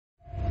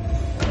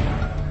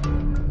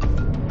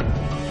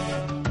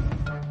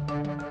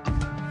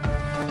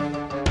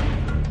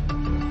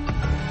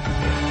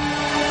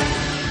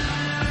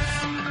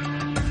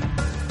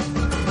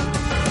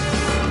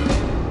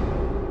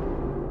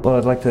Well,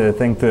 I'd like to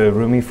thank the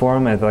Rumi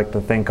Forum. I'd like to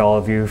thank all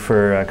of you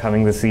for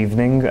coming this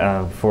evening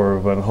for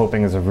what I'm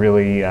hoping is a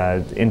really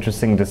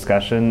interesting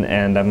discussion,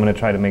 and I'm going to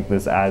try to make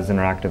this as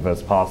interactive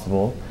as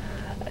possible.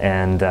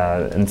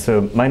 And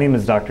so my name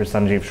is Dr.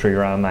 Sanjeev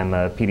Sriram. I'm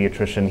a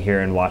pediatrician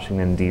here in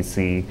Washington,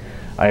 D.C.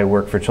 I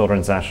work for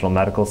Children's National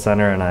Medical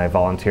Center, and I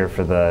volunteer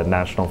for the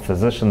National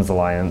Physicians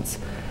Alliance.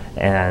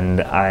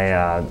 And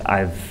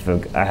I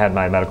had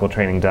my medical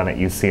training done at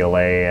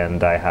UCLA,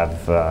 and I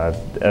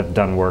have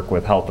done work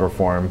with health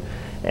reform,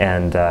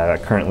 and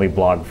currently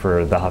blog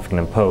for the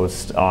Huffington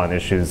Post on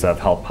issues of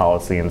health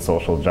policy and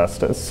social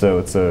justice. So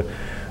it's a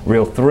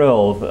real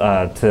thrill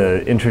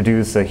to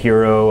introduce a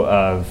hero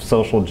of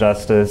social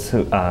justice,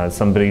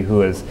 somebody who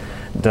has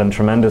done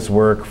tremendous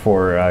work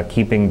for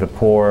keeping the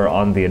poor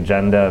on the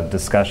agenda of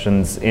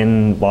discussions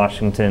in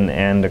Washington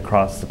and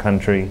across the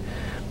country.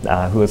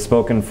 Who has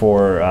spoken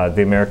for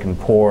the American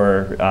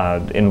poor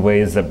in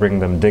ways that bring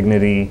them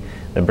dignity,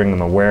 that bring them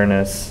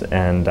awareness,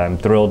 and I'm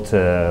thrilled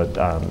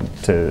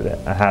to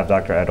have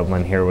Dr.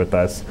 Edelman here with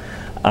us.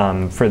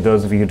 For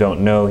those of you who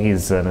don't know,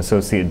 he's an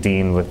associate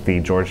dean with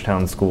the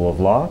Georgetown School of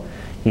Law.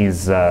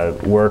 He's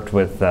worked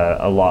with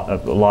a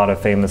lot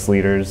of famous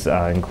leaders,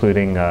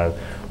 including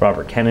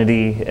Robert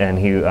Kennedy, and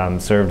he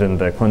served in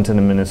the Clinton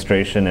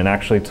administration and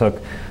actually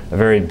took a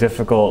very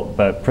difficult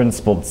but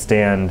principled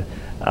stand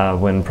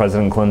when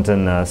President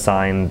Clinton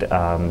signed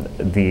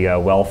the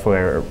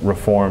welfare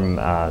reform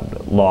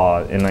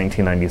law in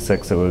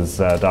 1996. It was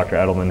Dr.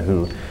 Edelman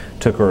who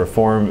took a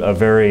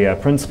very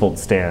principled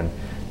stand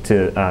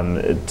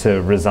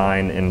to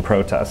resign in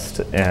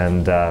protest.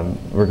 And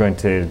we're going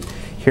to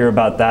hear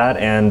about that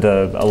and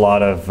a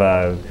lot of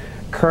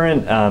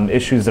current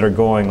issues that are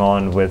going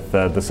on with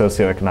the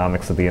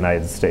socioeconomics of the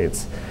United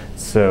States.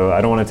 So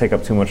I don't want to take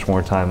up too much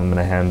more time. I'm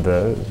going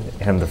to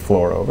hand the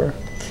floor over.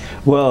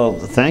 Well,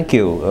 thank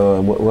you.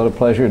 What a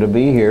pleasure to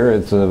be here.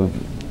 It's a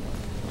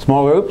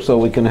small group, so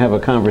we can have a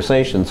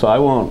conversation. So I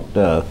won't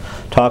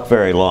talk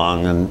very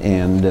long,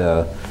 and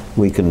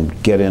we can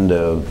get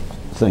into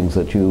things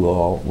that you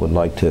all would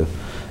like to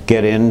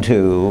get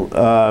into.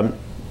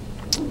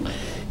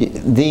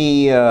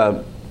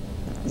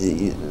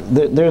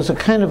 There's a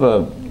kind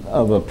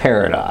of a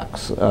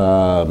paradox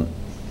about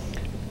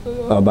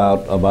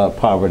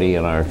poverty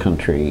in our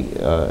country.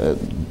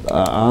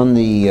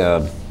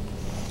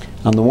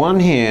 On the one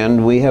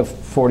hand, we have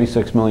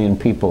 46 million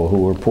people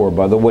who are poor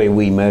by the way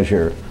we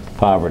measure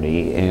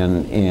poverty,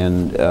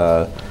 and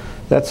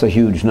that's a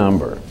huge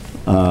number.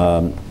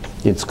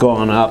 It's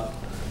gone up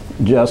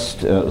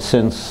just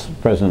since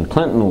President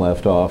Clinton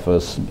left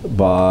office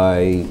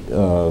by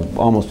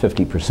almost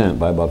 50%,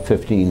 by about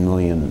 15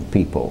 million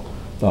people,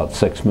 about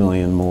 6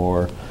 million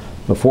more.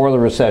 Before the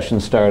recession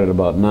started,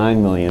 about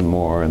 9 million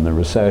more in the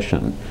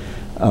recession.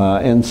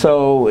 And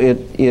so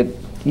it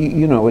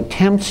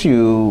tempts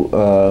you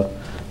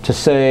to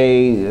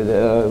say,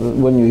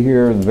 when you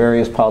hear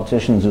various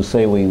politicians who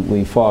say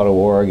we fought a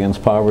war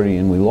against poverty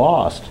and we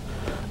lost,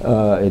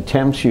 it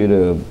tempts you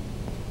to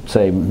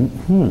say,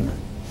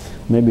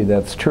 maybe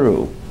that's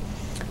true.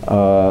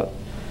 But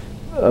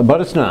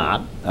it's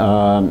not.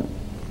 And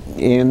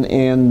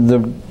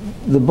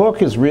the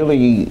book is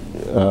really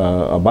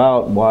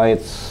about why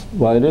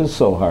it is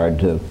so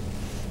hard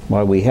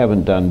why we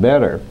haven't done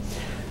better.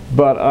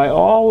 But I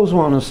always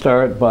want to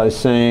start by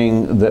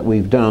saying that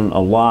we've done a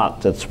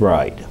lot that's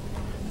right.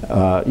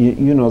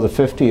 You know, the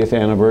 50th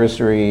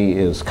anniversary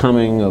is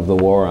coming of the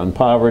war on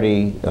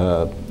poverty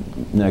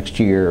next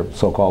year,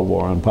 so-called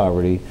war on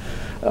poverty.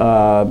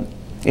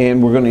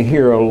 And we're going to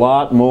hear a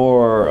lot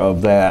more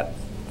of that,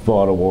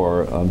 fought a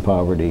war on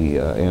poverty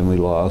and we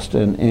lost.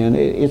 And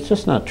it's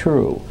just not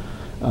true.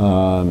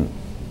 The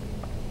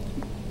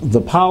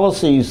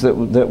policies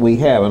that we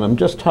have, and I'm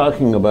just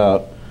talking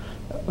about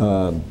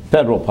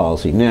federal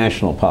policy,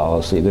 national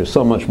policy. There's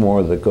so much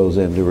more that goes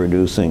into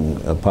reducing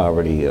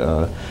poverty.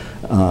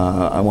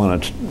 I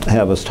want to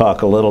have us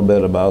talk a little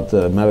bit about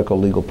the medical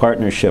legal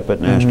partnership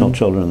at National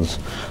Children's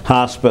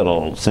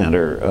Hospital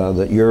Center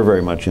that you're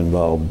very much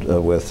involved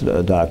with,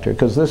 Doctor,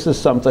 because this is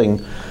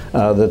something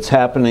that's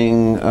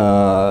happening.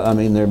 I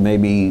mean, there may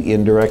be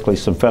indirectly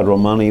some federal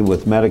money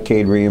with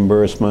Medicaid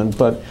reimbursement,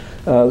 but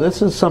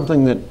this is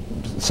something that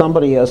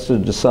somebody has to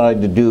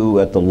decide to do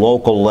at the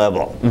local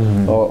level,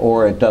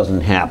 or it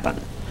doesn't happen.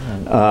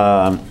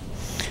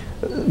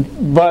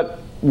 But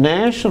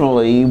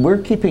nationally, we're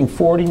keeping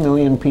 40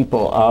 million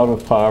people out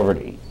of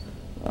poverty.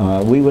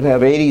 We would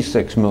have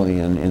 86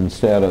 million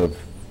instead of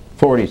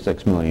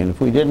 46 million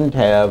if we didn't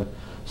have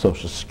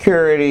Social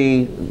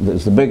Security,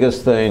 is the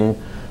biggest thing,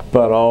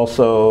 but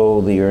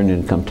also the Earned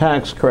Income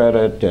Tax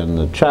Credit and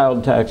the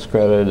Child Tax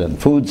Credit and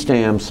food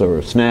stamps,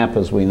 or SNAP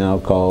as we now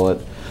call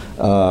it,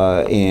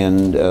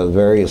 and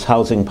various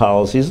housing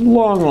policies,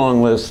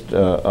 long list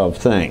of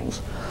things.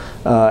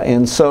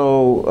 And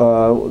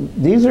so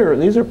these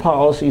are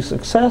policy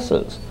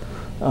successes.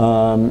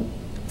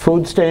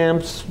 Food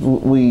stamps,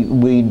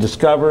 we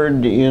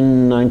discovered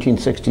in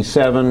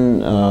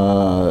 1967.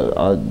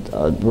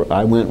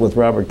 I went with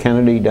Robert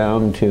Kennedy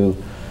down to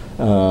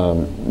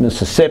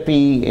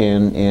Mississippi,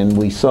 and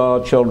we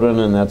saw children,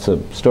 and that's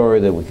a story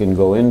that we can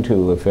go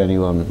into if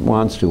anyone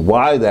wants to,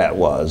 why that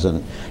was,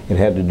 and it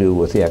had to do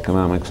with the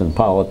economics and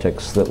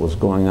politics that was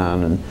going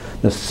on in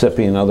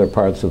Mississippi and other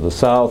parts of the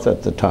South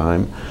at the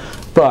time.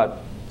 But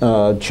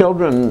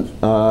children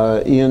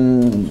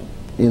in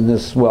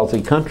this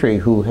wealthy country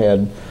who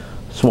had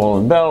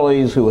swollen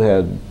bellies, who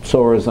had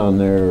sores on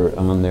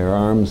their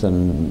arms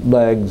and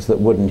legs that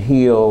wouldn't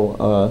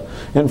heal,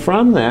 and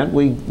from that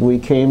we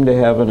came to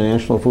have a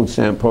national food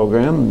stamp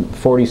program.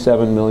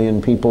 47 million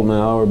people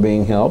now are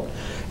being helped,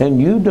 and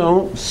you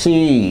don't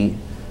see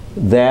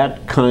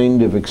that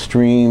kind of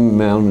extreme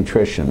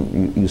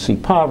malnutrition. You see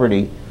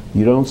poverty.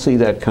 You don't see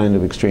that kind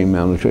of extreme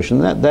malnutrition.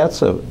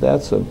 That's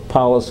a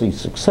policy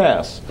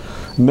success.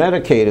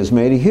 Medicaid has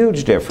made a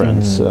huge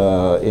difference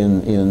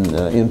in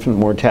infant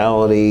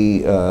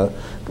mortality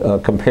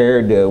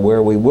compared to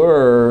where we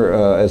were,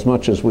 as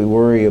much as we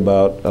worry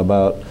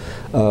about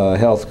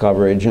health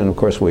coverage. And of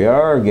course we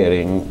are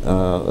getting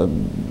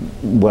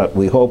what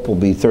we hope will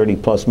be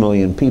 30+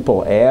 million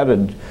people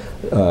added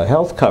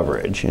health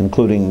coverage,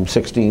 including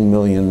 16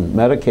 million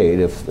Medicaid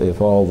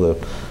if all the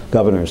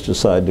governors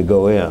decide to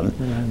go in.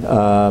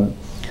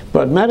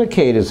 But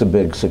Medicaid is a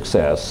big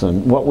success,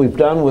 and what we've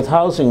done with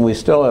housing, we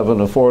still have an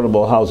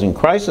affordable housing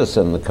crisis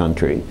in the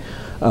country.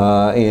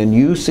 And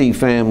you see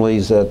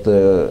families at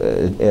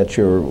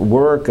your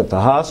work, at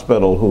the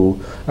hospital, who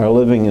are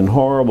living in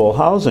horrible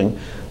housing.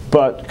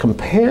 But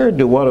compared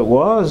to what it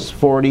was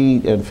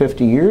 40 and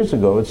 50 years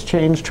ago, it's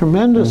changed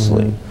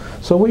tremendously.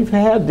 So we've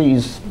had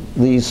these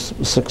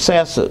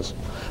successes.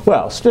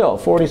 Well, still,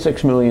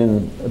 46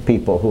 million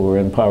people who are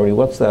in poverty.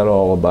 What's that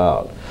all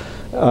about?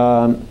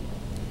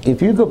 If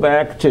you go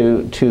back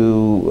to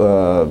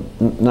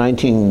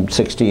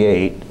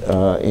 1968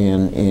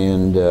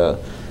 and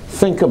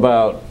think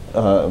about,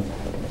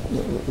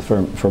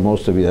 for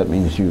most of you that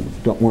means you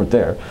weren't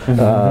there,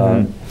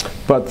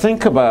 but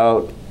think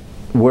about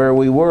where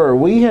we were.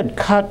 We had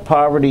cut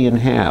poverty in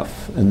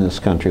half in this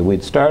country.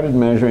 We'd started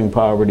measuring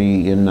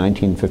poverty in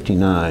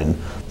 1959.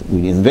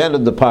 We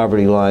invented the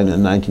poverty line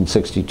in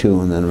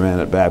 1962 and then ran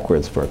it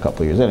backwards for a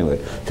couple of years. Anyway,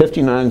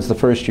 59 is the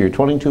first year,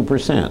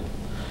 22%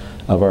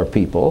 of our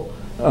people.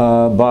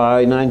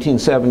 By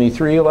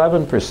 1973,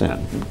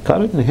 11%.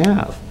 Cut it in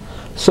half.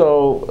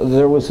 So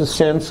there was a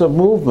sense of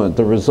movement.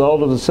 The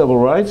result of the civil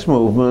rights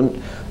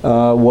movement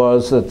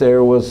was that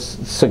there was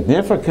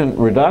significant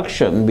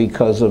reduction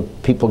because of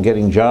people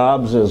getting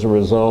jobs as a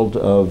result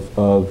of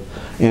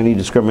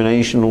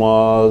anti-discrimination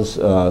laws,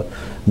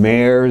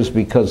 mayors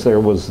because there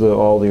was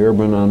all the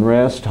urban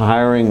unrest,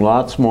 hiring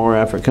lots more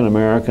African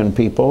American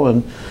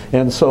people,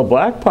 and so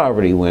black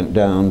poverty went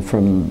down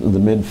from the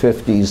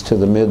mid-50s to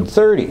the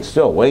mid-30s.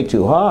 Still way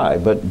too high,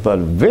 but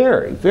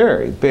very,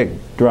 very big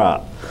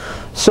drop.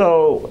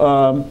 So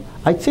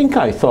I think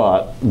I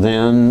thought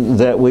then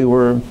that we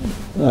were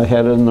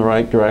headed in the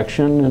right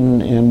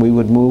direction and we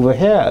would move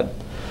ahead.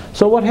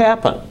 So what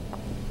happened?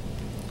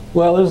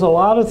 Well, there's a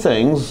lot of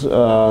things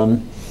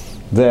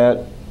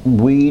that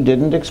we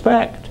didn't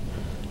expect.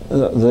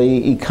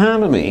 The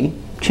economy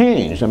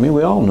changed. I mean,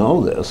 we all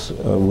know this.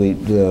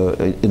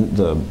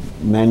 The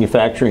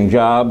manufacturing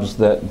jobs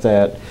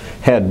that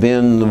had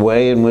been the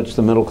way in which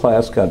the middle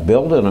class got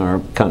built in our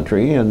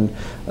country, and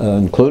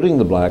including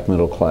the black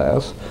middle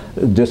class,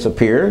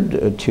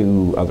 disappeared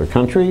to other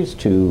countries,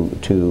 to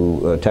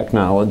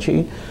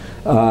technology,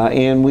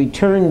 and we've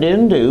turned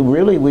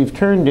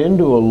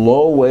into a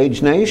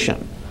low-wage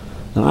nation.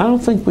 And I don't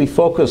think we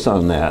focus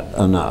on that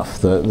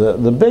enough.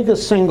 The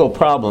biggest single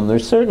problem, there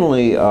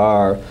certainly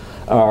are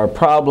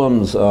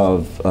problems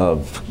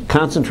of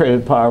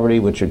concentrated poverty,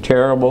 which are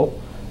terrible,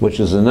 which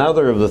is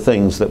another of the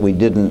things that we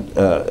didn't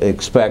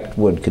expect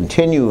would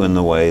continue in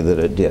the way that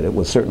it did. It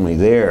was certainly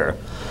there,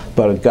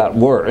 but it got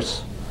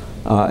worse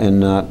and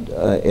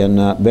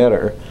not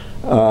better.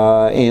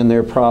 And there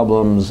are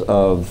problems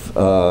of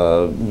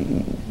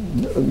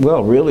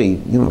well, really,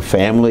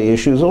 family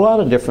issues. A lot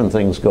of different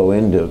things go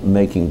into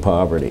making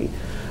poverty.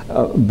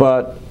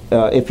 But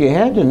if you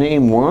had to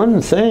name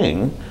one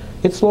thing,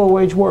 it's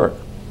low-wage work.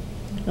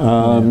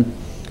 And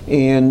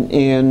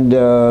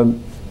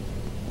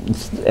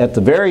at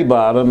the very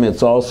bottom,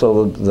 it's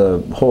also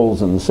the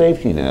holes in the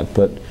safety net.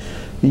 But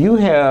you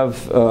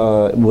have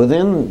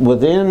within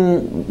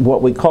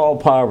what we call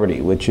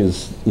poverty, which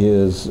is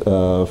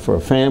for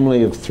a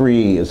family of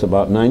 3 is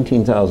about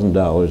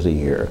 $19,000 a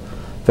year.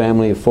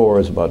 Family of 4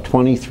 is about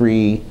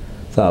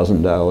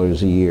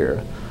 $23,000 a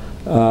year.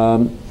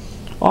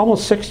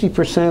 Almost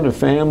 60% of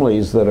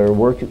families that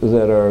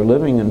are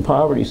living in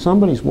poverty,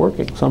 somebody's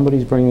working,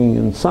 somebody's bringing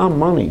in some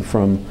money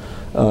from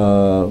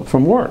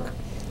work,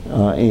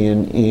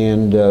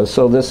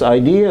 so this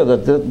idea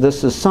that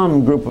this is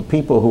some group of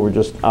people who are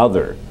just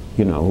other,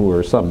 who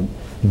are some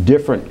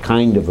different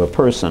kind of a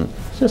person,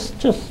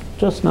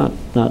 just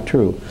not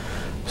true.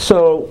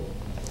 So.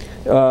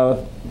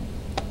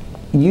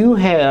 You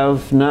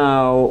have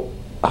now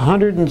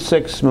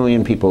 106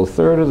 million people, a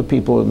third of the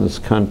people in this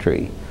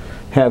country,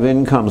 have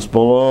incomes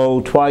below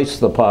twice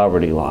the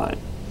poverty line.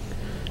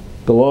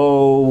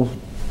 below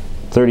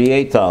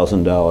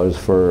 $38,000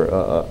 for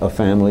a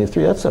family of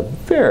 3. That's a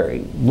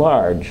very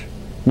large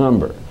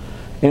number.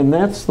 And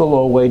that's the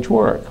low-wage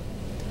work.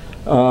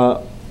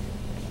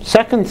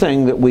 Second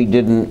thing that we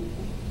didn't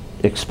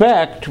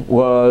expect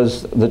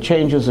was the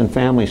changes in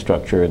family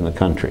structure in the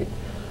country.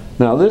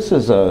 Now this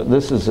is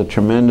a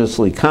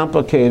tremendously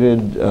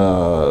complicated,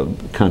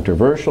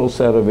 controversial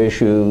set of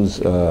issues,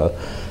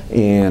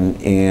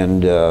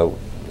 and a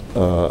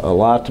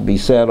lot to be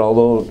said,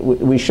 although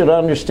we should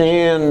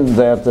understand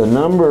that the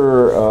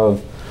number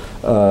of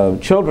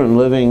children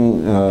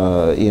living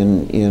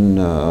in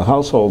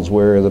households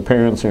where the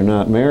parents are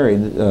not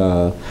married,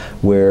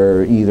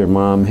 where either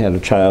mom had a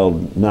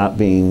child not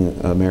being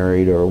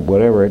married or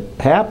whatever it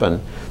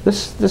happened,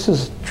 this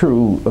is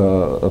true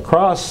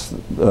across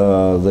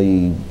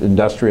the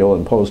industrial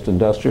and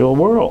post-industrial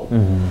world.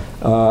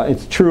 Mm-hmm.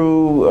 It's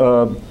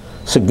true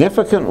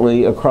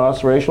significantly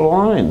across racial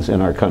lines in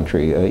our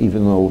country,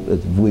 even though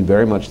we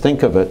very much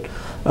think of it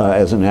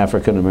as an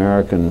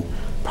African-American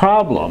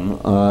problem,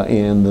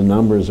 and the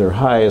numbers are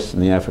highest in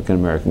the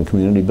African-American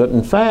community. But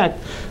in fact,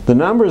 the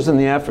numbers in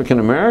the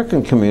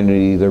African-American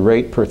community, the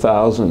rate per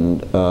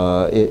thousand,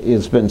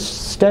 it's been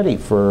steady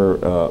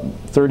for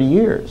 30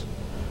 years.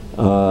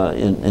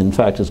 In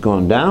fact, it's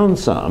gone down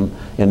some,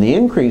 and the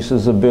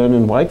increases have been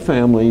in white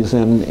families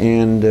and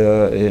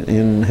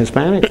in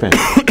Hispanic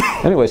families.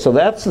 Anyway, so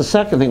that's the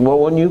second thing. Well,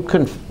 when you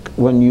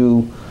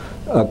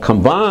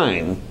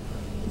combine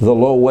the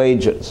low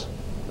wages,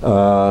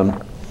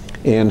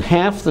 and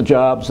half the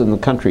jobs in the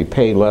country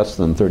pay less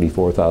than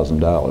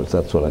 $34,000.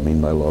 That's what I mean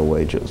by low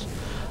wages.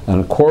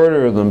 And a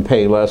quarter of them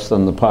pay less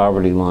than the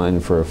poverty line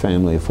for a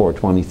family of 4,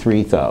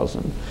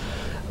 $23,000.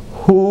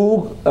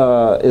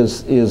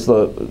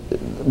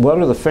 What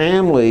are the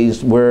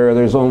families where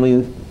there's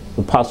only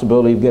the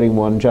possibility of getting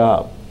one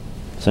job?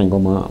 Single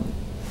mom.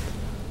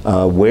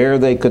 Where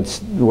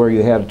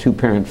you had a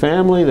two-parent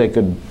family, they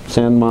could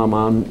send mom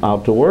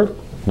out to work,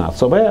 not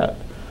so bad.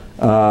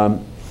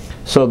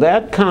 So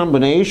that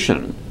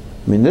combination,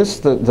 I mean,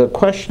 the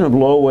question of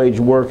low-wage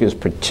work is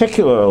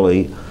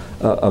particularly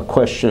a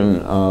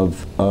question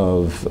of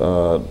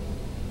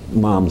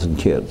moms and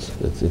kids.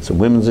 It's a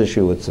women's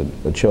issue, it's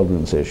a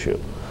children's issue.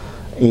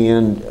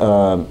 And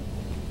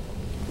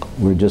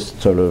we're just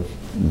sort of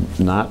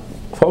not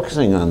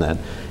focusing on that.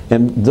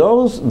 And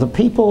the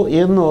people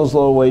in those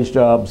low-wage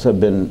jobs have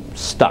been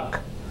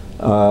stuck.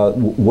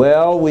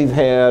 Well, we've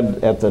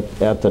had at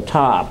the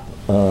top,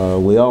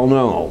 we all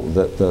know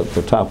that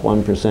the top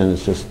 1%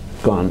 has just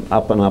gone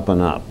up and up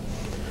and up.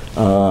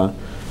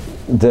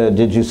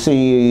 Did you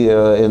see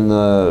in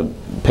the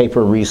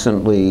paper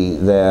recently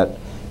that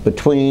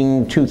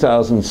between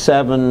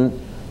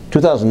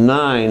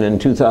 2009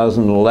 and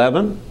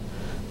 2011,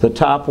 the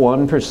top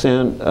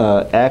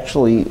 1%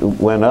 actually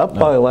went up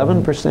by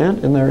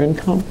 11% in their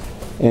income,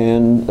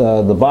 and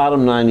the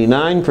bottom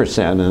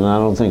 99%, and I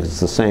don't think it's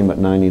the same at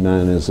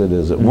 99 as it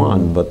is at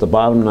 1, but the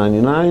bottom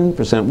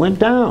 99% went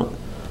down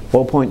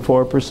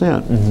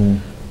 4.4%. Mm-hmm.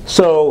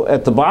 So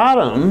at the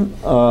bottom,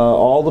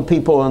 all the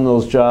people in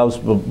those jobs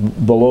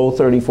below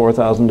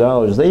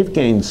 $34,000, they've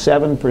gained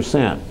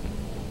 7%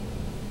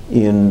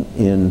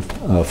 in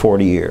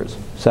 40 years.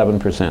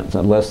 7%,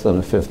 less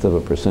than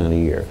 1/5% a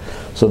year.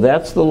 So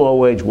that's the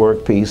low-wage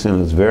work piece,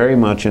 and it's very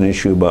much an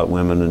issue about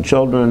women and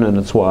children, and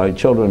it's why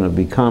children have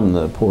become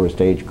the poorest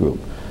age group.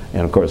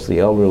 And of course the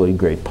elderly,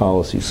 great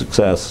policy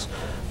success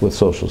with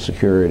Social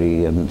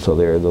Security, and so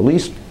they're the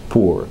least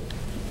poor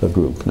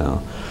group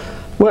now.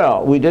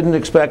 Well, we didn't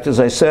expect, as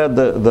I said,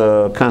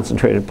 the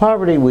concentrated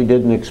poverty. We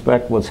didn't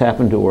expect what's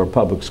happened to our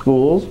public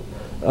schools,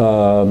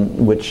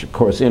 which of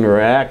course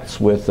interacts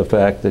with the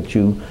fact that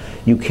you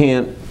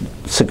can't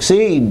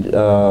succeed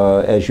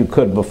as you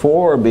could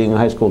before, being a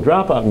high school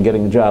dropout and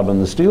getting a job in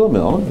the steel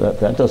mill.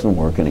 That doesn't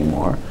work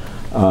anymore.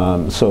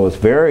 So it's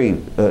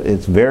very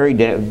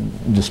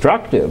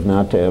destructive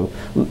not to have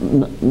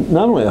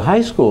not only a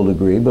high school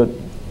degree, but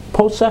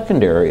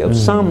post-secondary of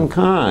some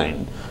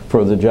kind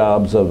for the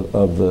jobs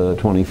of the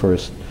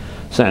 21st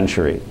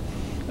century.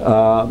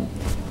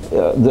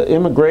 The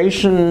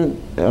immigration,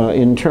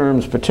 in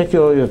terms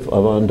particularly of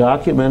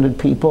undocumented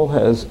people,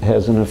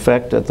 has an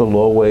effect at the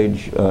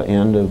low-wage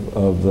end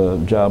of the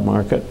job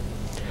market.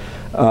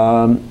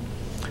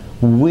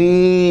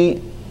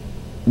 We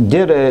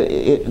did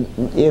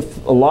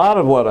if a lot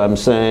of what I'm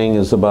saying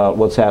is about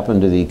what's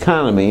happened to the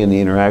economy and the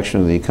interaction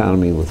of the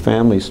economy with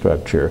family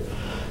structure,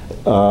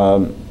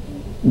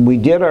 we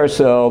did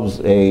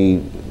ourselves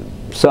a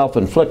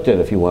self-inflicted,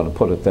 if you want to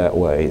put it that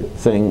way,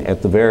 thing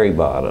at the very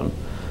bottom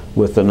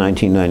with the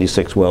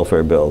 1996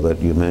 welfare bill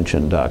that you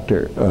mentioned,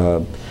 Doctor,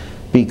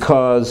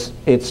 because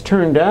it's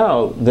turned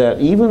out that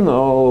even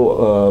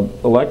though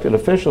elected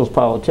officials,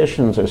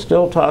 politicians are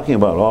still talking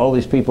about all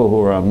these people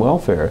who are on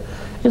welfare,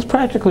 it's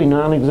practically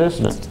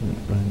non-existent.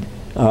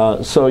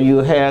 So you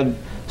had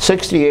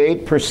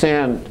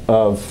 68%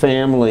 of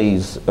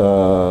families,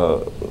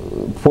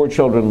 poor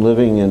children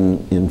living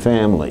in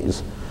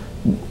families,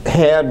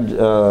 had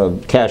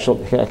cash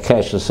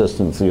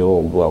assistance, the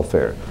old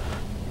welfare.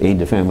 aid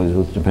to families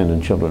with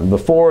dependent children.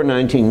 Before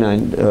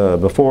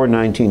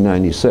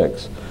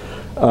 1996,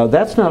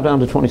 that's now down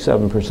to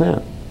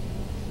 27%.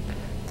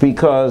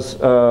 Because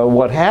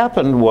what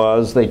happened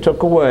was they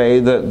took away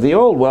the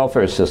old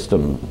welfare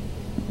system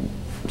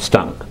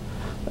stunk.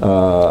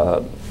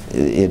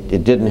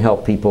 It didn't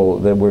help people.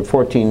 There were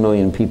 14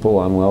 million people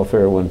on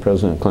welfare when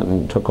President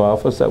Clinton took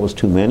office. That was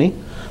too many.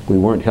 We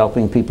weren't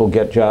helping people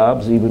get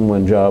jobs. Even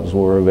when jobs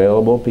were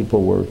available,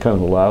 people were kind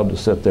of allowed to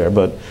sit there.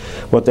 But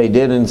what they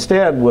did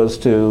instead was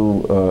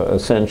to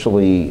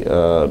essentially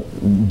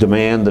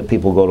demand that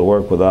people go to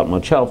work without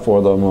much help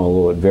for them,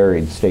 although it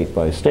varied state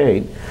by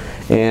state,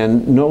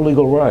 and no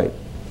legal right.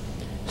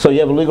 So you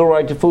have a legal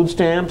right to food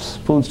stamps.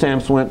 Food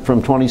stamps went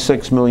from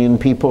 26 million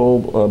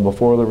people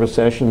before the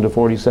recession to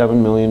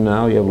 47 million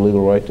now. You have a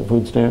legal right to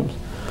food stamps.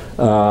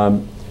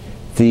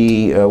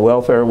 The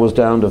welfare was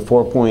down to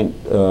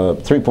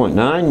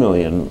 3.9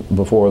 million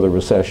before the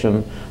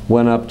recession,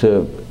 went up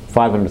to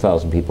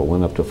 500,000 people,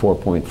 went up to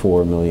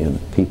 4.4 million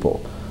people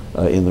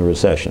in the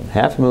recession.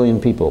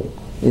 500,000 people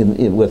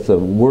with the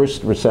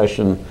worst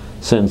recession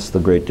since the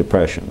Great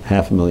Depression,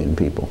 500,000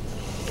 people.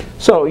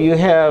 So you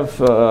have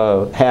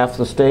half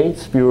the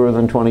states, fewer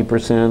than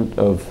 20%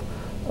 of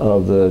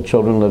the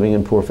children living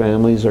in poor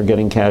families are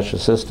getting cash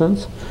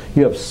assistance.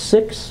 You have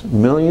 6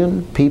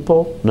 million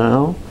people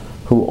now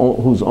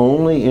whose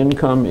only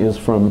income is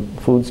from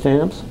food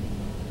stamps.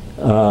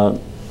 Well,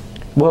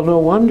 no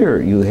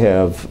wonder you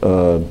have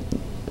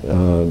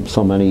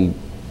so many,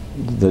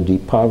 the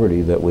deep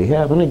poverty that we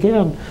have. And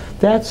again,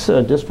 that's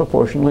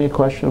disproportionately a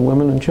question of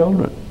women and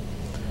children.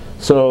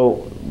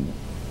 So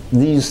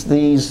these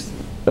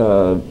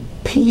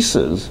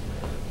pieces,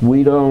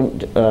 we don't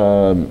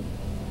kind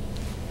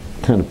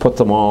of put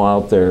them all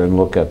out there and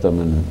look at them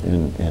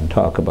and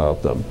talk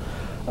about them.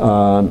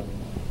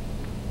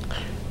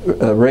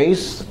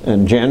 Race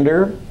and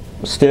gender,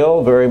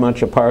 still very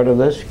much a part of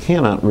this. You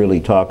cannot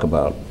really talk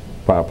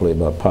properly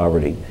about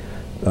poverty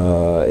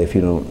if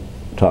you don't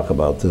talk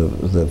about the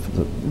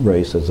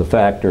race as a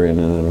factor in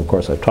it. And of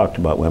course I've talked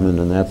about women,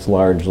 and that's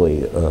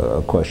largely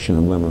a question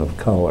of women of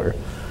color.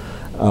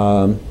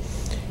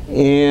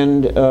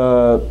 And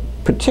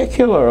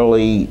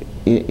particularly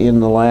in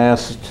the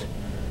last,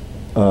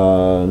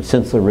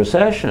 since the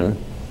recession,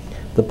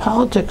 the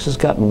politics has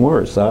gotten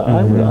worse.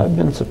 I've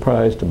been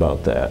surprised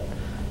about that.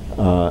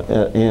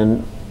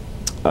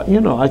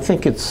 You know, I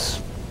think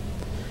it's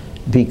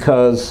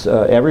because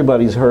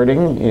everybody's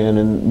hurting, and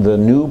in the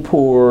new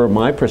poor,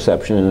 my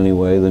perception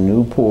anyway, the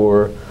new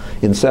poor,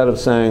 instead of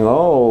saying,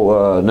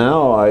 oh,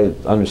 now I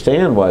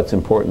understand why it's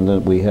important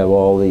that we have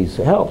all these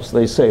helps,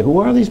 they say, who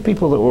are these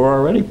people that were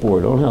already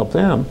poor? Don't help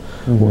them.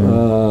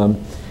 And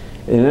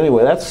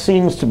anyway, that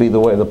seems to be the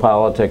way the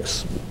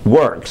politics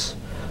works.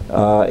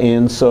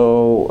 And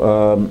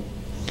so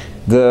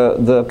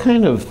the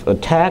kind of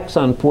attacks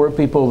on poor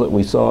people that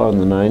we saw in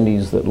the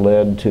 90s that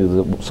led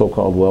to the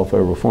so-called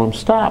welfare reform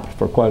stopped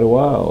for quite a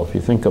while, if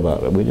you think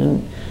about it. We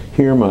didn't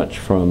hear much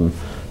from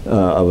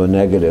of a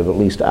negative, at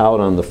least out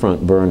on the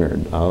front burner,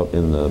 out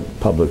in the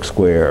public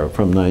square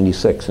from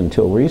 '96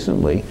 until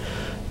recently.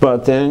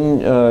 But then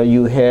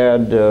you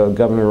had,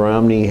 Governor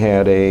Romney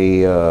had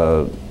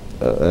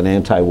an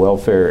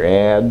anti-welfare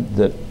ad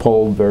that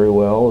polled very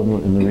well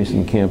in the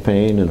recent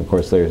campaign, and of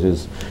course there's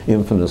his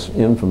infamous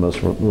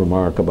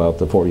remark about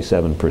the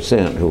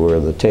 47% who were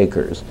the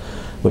takers,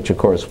 which of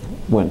course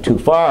went too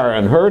far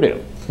and hurt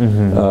him.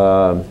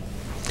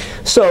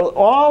 So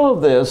all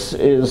of this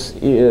is,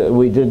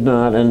 we did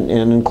not, and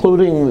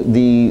including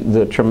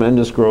the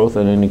tremendous growth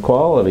and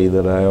inequality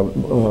that I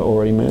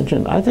already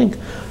mentioned, I think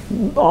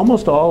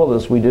almost all of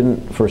this we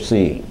didn't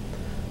foresee.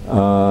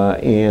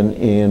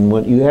 And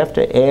what you have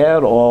to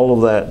add all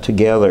of that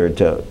together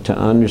to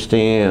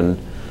understand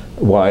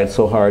why it's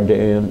so hard to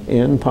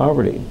end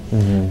poverty.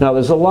 Now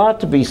there's a lot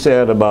to be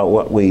said about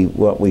what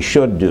we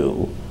should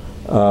do.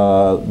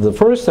 The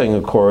first thing,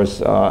 of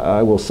course,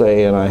 I will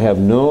say, and I have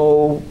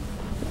no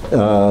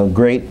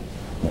great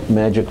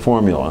magic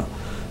formula,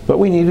 but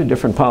we need a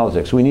different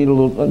politics. We need a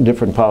little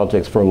different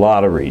politics for a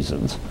lot of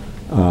reasons,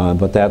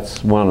 but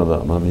that's one of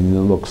them. I mean,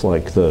 it looks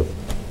like the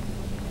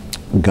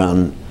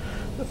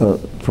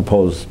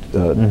proposed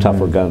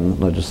tougher gun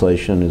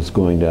legislation is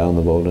going down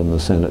the vote in the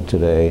Senate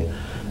today,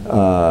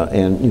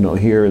 and you know,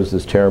 here is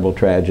this terrible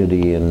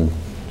tragedy, and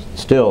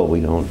still we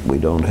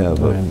don't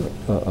have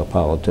a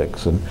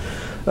politics, and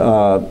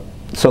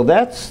so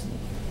that's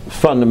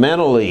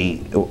fundamentally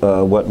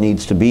what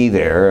needs to be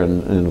there,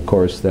 and of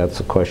course that's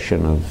a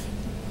question of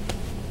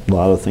a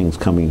lot of things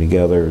coming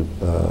together.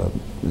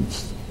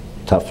 It's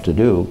tough to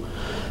do.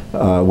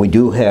 We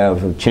do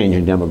have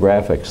changing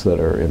demographics that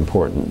are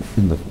important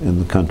in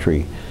the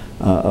country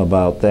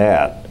about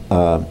that.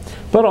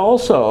 But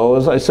also,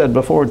 as I said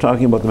before,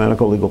 talking about the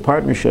Medical Legal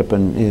Partnership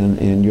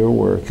and your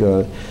work,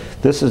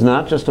 this is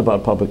not just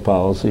about public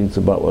policy, it's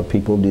about what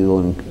people do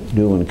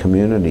in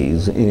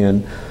communities.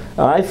 And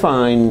I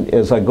find,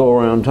 as I go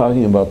around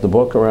talking about the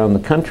book around the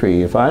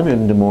country, if I'm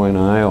in Des Moines,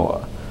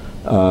 Iowa,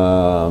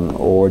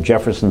 or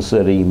Jefferson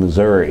City,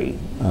 Missouri,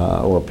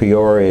 or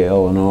Peoria,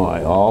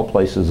 Illinois, all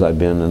places I've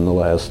been in the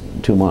last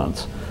 2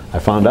 months. I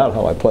found out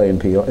how I play in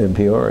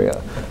Peoria.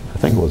 I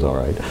think it was all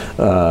right,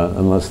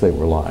 unless they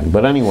were lying.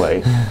 But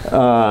anyway,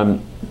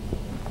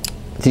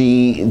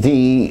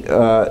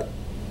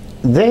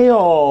 they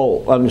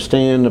all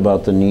understand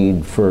about the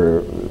need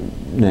for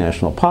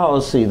national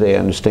policy. They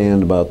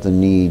understand about the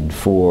need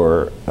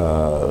for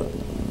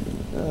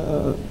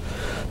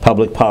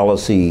public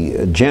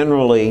policy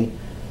generally,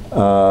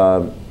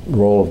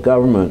 role of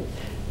government,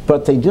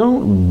 but they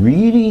don't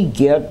really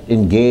get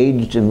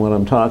engaged in what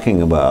I'm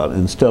talking about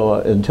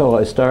until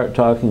I start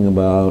talking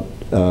about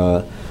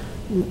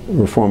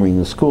reforming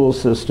the school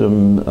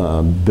system,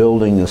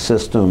 building a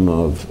system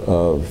of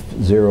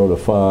 0 to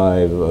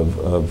 5,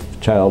 of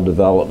child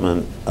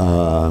development,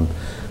 of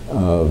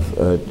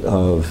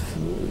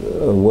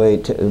a way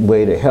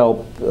to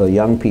help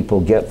young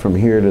people get from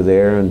here to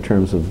there in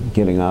terms of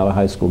getting out of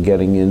high school,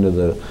 getting into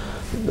the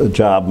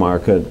job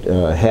market,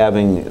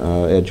 having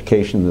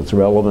education that's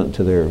relevant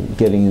to their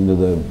getting into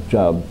the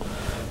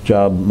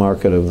job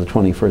market of the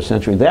 21st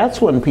century.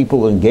 That's when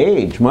people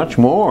engage much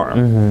more.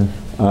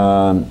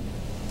 Mm-hmm.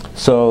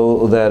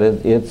 So that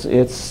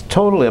it's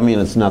totally, I mean,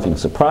 it's nothing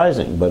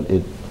surprising, but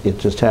it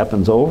just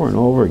happens over and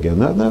over again.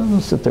 They'll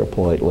sit there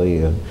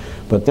politely,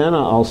 but then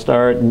I'll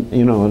start,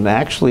 and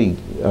actually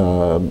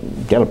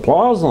get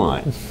applause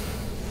line.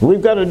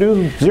 We've got to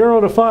do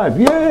 0 to 5,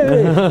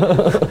 yay!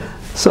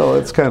 So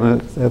that's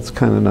kind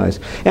of nice.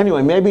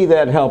 Anyway, maybe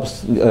that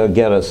helps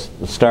get us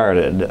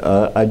started.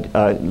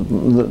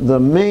 The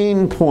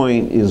main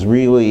point is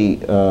really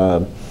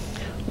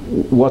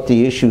what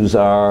the issues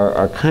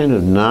are kind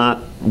of not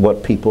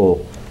what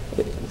people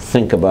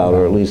think about,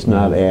 or at least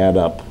not add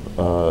up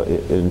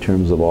in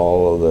terms of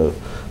all of the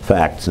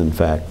facts and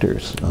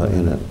factors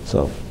in it.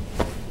 So.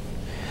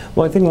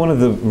 Well, I think one of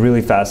the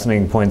really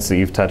fascinating points that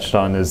you've touched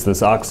on is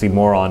this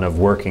oxymoron of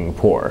working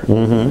poor.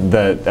 Mm-hmm.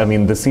 That, I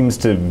mean, this seems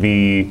to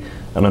be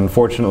an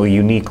unfortunately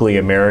uniquely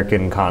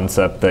American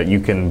concept, that you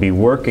can be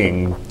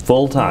working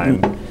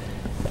full-time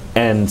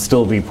and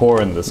still be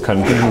poor in this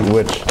country,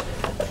 which,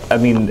 I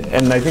mean,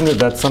 and I think that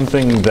that's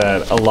something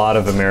that a lot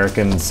of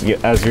Americans,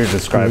 as you're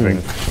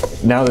describing,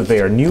 now that they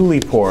are newly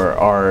poor,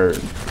 are,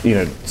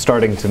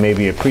 starting to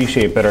maybe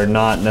appreciate, but are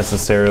not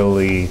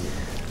necessarily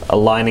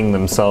aligning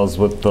themselves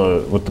with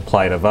the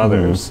plight of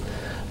others.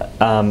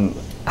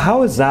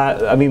 How is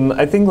that? I mean,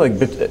 I think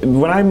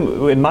when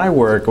I'm in my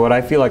work, what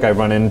I feel like I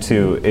run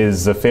into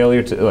is a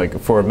failure to,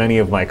 for many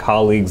of my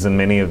colleagues and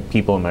many of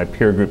people in my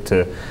peer group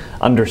to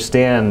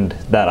understand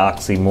that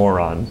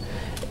oxymoron,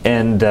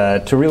 and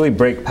to really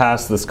break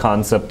past this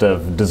concept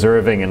of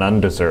deserving and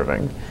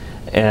undeserving.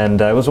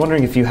 And I was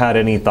wondering if you had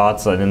any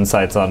thoughts and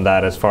insights on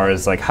that, as far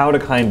as how to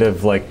kind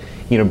of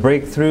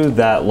break through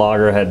that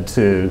loggerhead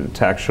to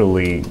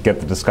actually get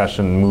the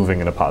discussion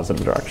moving in a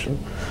positive direction.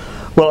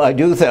 Well, I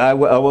do think, I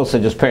will say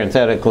just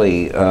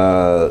parenthetically,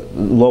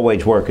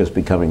 low-wage work is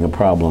becoming a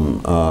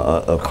problem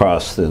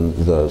across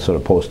the sort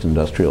of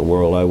post-industrial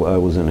world. I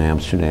was in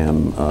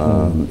Amsterdam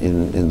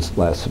in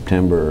last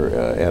September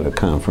at a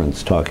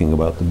conference talking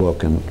about the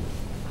book, and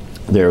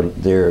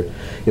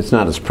it's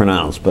not as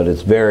pronounced, but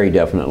it's very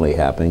definitely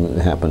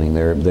happening.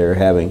 They're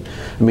having,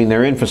 I mean,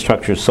 their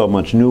infrastructure is so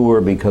much newer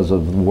because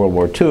of World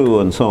War II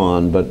and so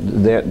on, but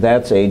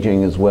that's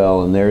aging as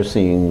well, and they're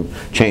seeing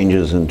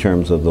changes in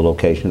terms of the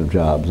location of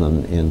jobs,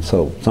 and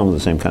so some of the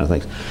same kind of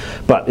things.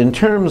 But in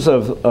terms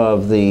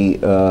of the,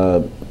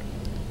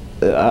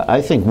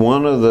 I think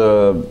one of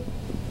the,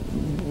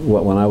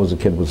 what when I was a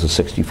kid was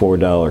a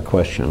 $64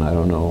 question. I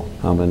don't know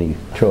how many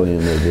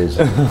trillion it is,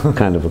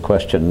 kind of a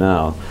question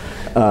now.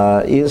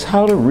 Is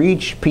how to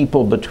reach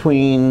people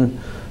between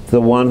the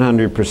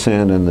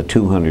 100% and the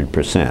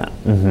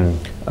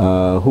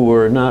 200%, who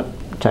are not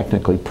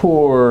technically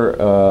poor,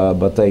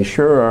 but they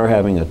sure are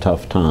having a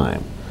tough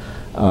time.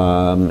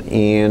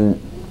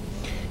 And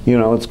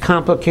it's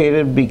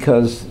complicated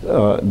because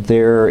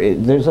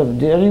there's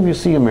did any of you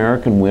see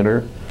American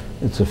Winter?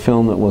 It's a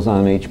film that was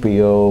on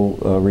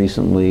HBO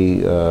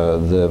recently.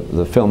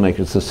 The filmmakers,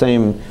 it's the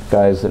same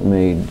guys that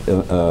made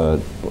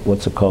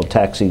what's it called,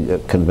 Taxi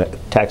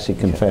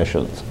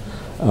Confessions.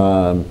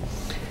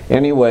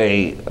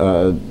 Anyway,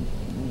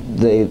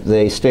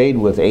 they stayed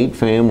with 8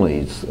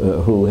 families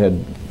who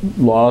had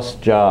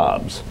lost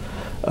jobs,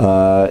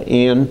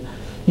 and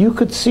you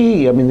could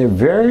see, I mean, they're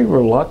very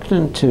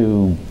reluctant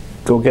to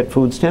go get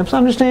food stamps,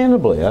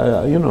 understandably.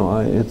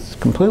 It's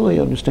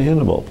completely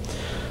understandable.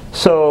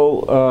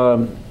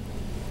 So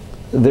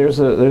there's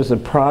a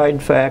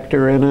pride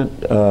factor in it,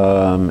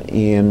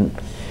 and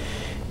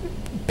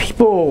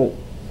people,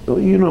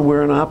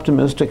 we're an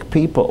optimistic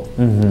people.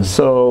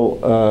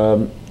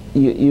 So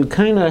you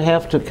kind of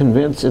have to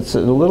convince. It's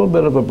a little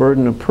bit of a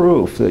burden of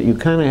proof that you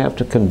kind of have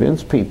to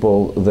convince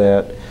people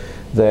that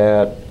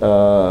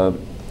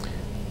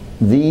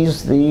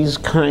these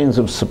kinds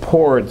of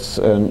supports,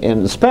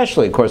 and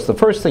especially, of course, the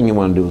first thing you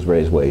want to do is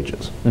raise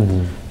wages.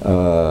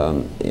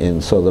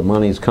 And so the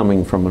money's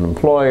coming from an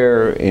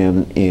employer,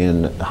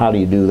 and how do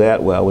you do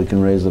that? Well, we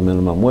can raise the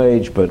minimum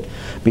wage, but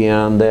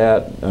beyond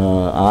that,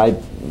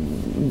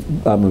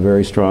 I'm a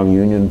very strong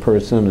union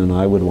person, and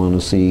I would want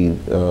to see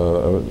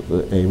a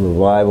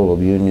revival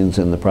of unions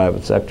in the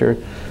private sector.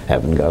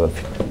 Haven't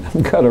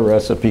got a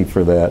recipe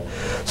for that.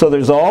 So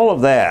there's all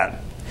of that,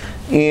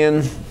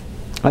 and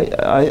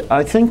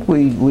I think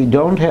we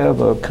don't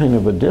have a kind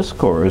of a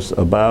discourse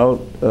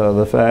about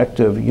the fact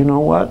of, you know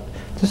what,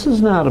 this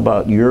is not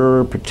about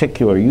your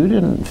particular, you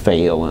didn't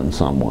fail in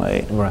some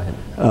way. Right.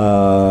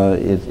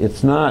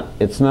 It's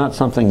not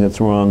something that's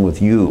wrong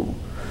with you.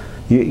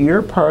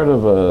 You're part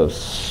of a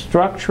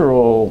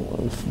structural,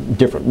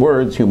 different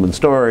words, human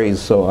stories,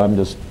 so I'm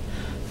just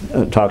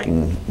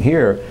talking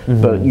here,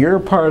 but you're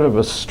part of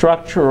a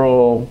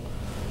structural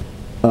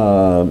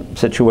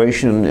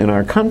situation in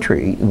our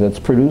country that's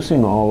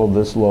producing all of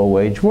this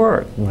low-wage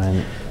work.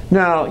 Right.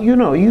 Now, you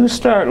know, you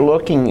start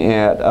looking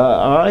at,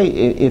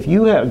 if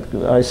you have,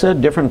 I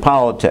said different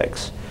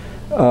politics,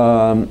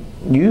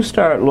 you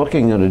start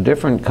looking at a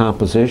different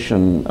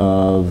composition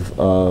of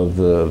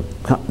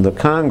the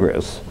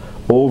Congress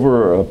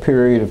over a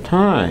period of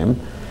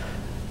time.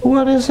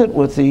 What is it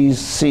with these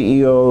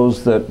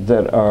CEOs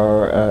that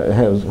are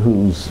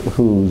who's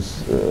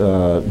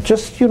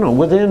just, you know,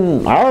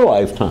 within our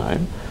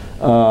lifetime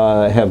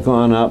have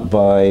gone up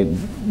by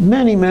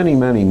many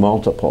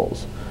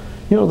multiples?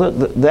 You know,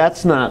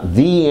 that's not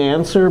the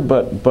answer,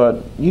 but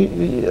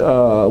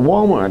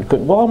Walmart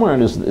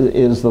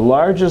is the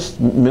largest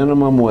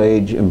minimum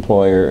wage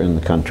employer in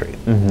the country.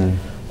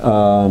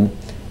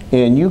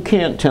 And you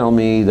can't tell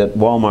me that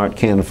Walmart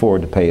can't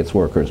afford to pay its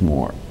workers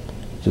more.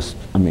 Just,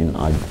 I mean,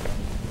 I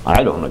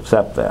don't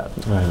accept that.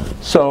 Right.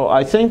 So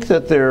I think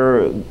that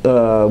they're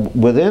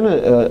within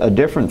a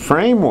different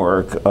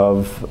framework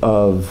of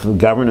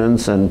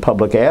governance and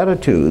public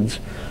attitudes,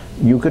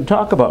 you could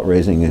talk about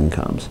raising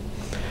incomes.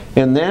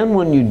 And then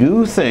when you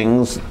do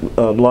things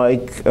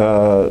like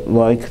the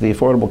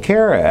Affordable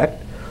Care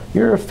Act,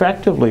 you're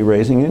effectively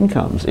raising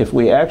incomes. If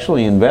we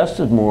actually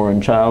invested more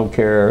in child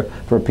care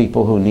for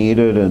people who need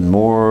it and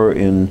more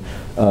in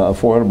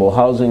affordable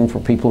housing for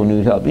people who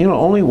need help, you know,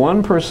 only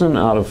 1 person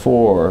out of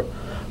 4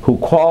 who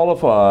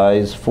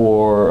qualifies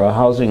for a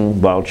housing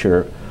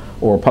voucher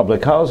or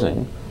public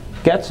housing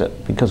gets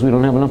it because we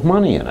don't have enough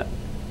money in it.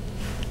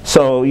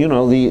 So, you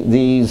know,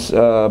 these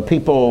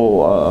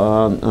people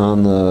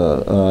on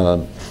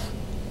the,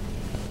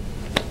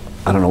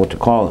 I don't know what to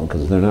call them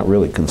because they're not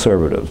really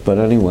conservatives, but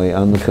anyway,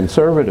 on the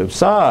conservative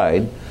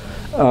side,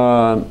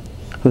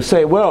 who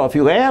say, well, if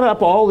you add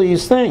up all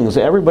these things,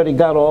 everybody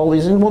got all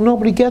these, and well,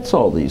 nobody gets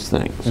all these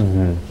things.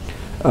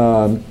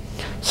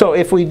 So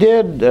if we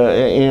did,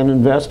 and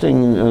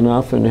investing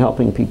enough in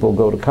helping people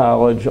go to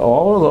college,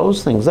 all of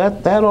those things,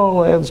 that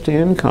all adds to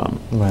income.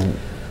 Right.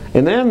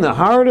 And then the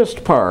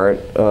hardest part,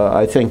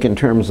 I think, in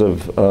terms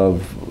of a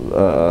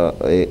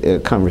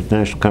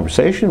national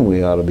conversation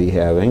we ought to be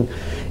having,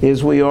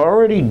 is we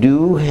already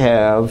do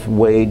have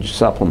wage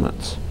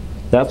supplements.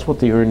 That's what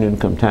the Earned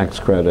Income Tax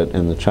Credit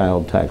and the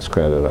Child Tax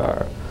Credit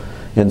are.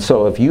 And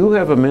so if you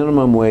have a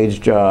minimum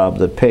wage job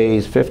that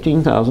pays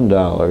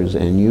 $15,000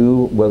 and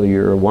you, whether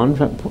you're a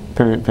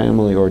 1-parent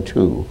family or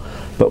 2,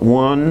 but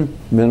 1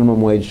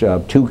 minimum wage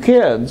job, 2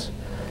 kids,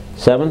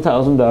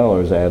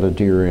 $7,000 added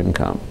to your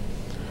income.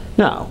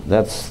 Now,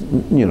 that's,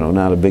 you know,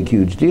 not a big,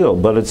 huge deal,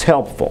 but it's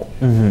helpful.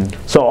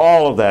 So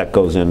all of that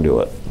goes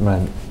into it.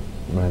 Right,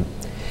 right.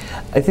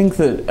 I think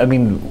that, I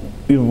mean,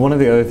 one of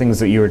the other things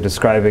that you were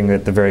describing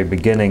at the very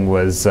beginning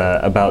was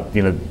about,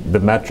 you know, the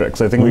metrics.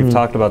 I think we've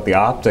talked about the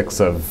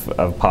optics of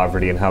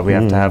poverty and how we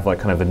have to have like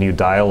kind of a new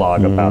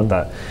dialogue about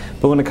that.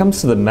 But when it comes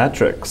to the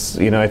metrics,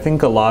 you know, I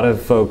think a lot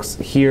of folks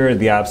hear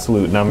the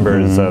absolute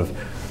numbers of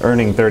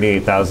earning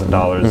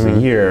 $38,000 a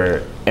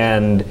year,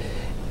 and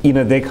you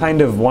know, they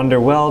kind of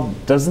wonder, well,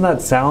 doesn't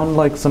that sound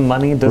like some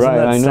money? Doesn't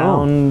that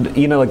sound,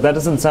 you know, like that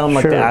doesn't sound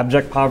like the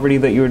abject poverty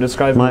that you were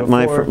describing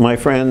before? My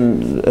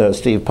friend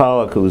Steve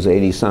Pollack, who's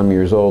 80-some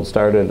years old,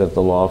 started at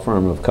the law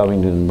firm of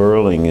Covington and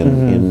Burling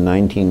in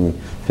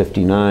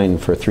 1959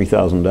 for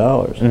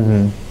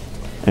 $3,000.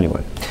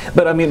 Anyway.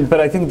 But I mean, but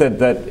I think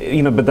that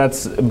you know,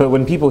 but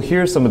when people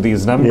hear some of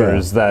these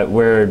numbers that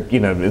where, you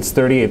know, it's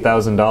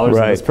 $38,000 and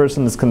this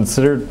person is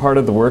considered part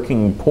of the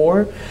working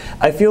poor,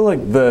 I feel like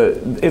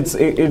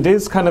it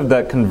is kind of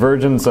that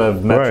convergence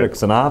of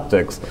metrics and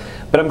optics.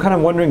 But I'm kind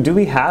of wondering, do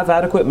we have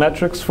adequate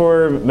metrics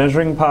for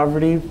measuring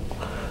poverty?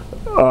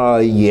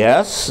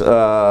 Yes,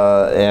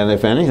 and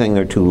if anything,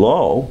 they're too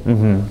low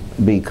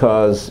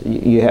because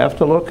you have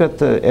to look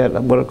at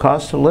what it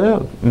costs to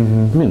live. I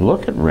mean,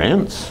 look at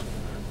rents.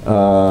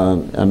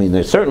 I mean,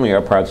 there certainly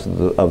are parts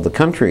of the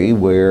country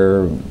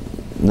where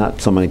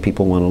not so many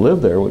people want to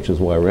live there, which is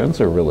why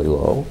rents are really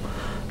low.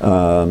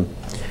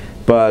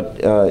 But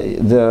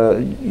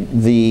the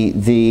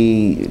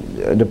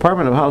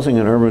Department of Housing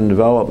and Urban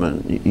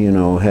Development, you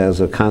know, has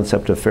a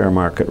concept of fair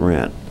market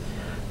rent,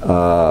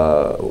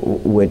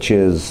 which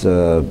is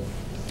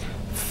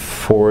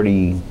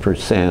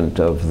 40%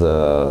 of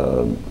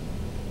the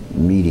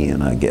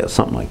median, I guess,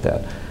 something like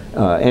that.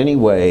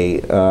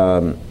 Anyway.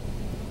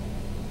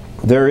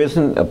 There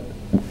isn't a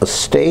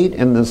state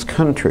in this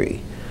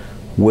country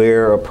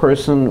where a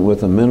person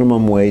with a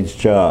minimum wage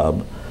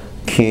job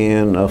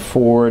can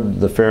afford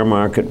the fair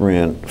market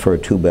rent for a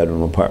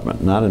 2-bedroom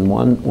apartment. Not in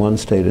one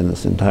state in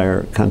this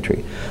entire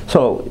country.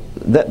 So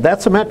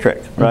that's a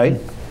metric, right?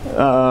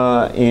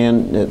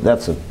 And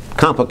that's a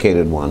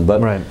complicated one,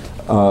 but right.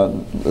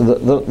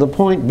 The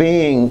point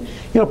being,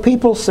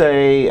 people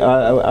say,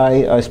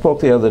 I spoke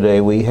the other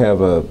day, we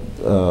have a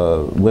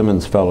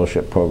women's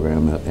fellowship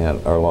program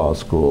at our law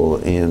school,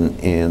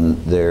 and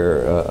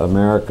they're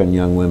American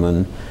young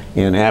women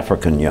and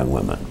African young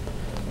women.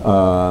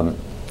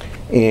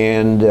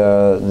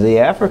 The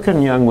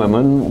African young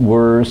women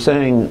were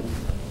saying,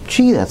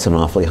 gee, that's an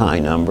awfully high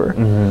number.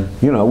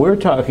 We're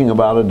talking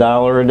about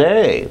 $1 a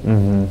day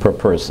per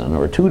person,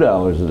 or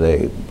 $2 a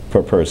day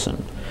per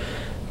person.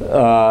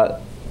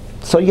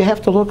 So you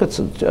have to look at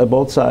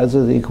both sides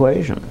of the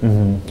equation.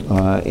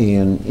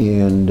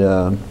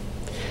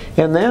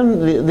 And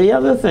then the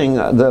other thing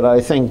that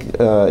I think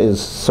is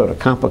sort of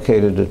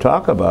complicated to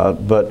talk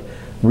about, but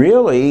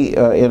really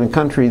in a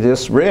country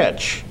this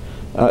rich,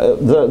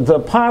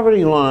 the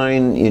poverty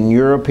line in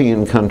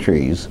European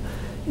countries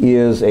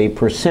is a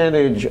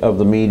percentage of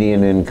the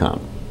median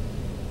income.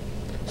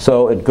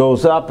 So it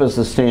goes up as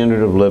the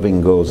standard of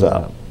living goes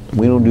up.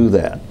 We don't do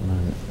that.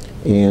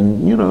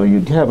 And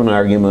you'd have an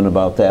argument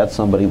about that.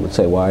 Somebody would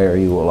say, why are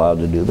you allowed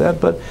to do that?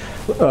 But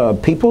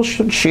people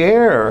should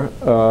share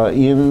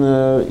in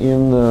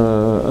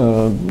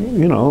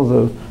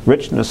the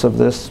richness of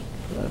this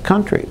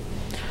country.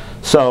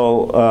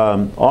 So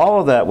all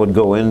of that would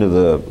go into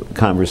the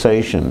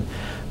conversation.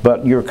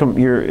 But you're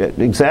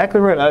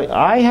exactly right.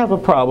 I have a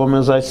problem,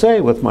 as I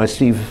say, with my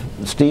Steve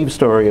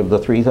story of the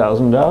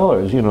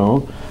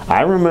 $3,000.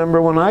 I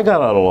remember when I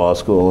got out of law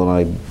school and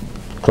I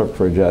clerked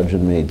for a judge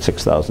and made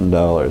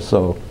 $6,000.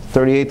 So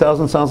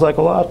 $38,000 sounds like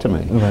a lot to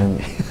me.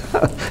 Right.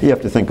 You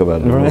have to think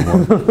about it a little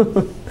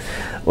more.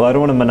 Well, I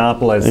don't want to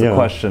monopolize the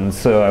question,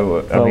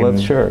 so I mean,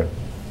 let's sure.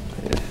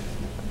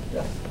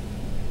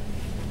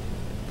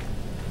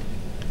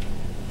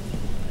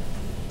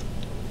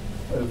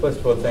 Well, first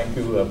of all, thank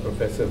you,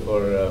 Professor,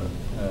 for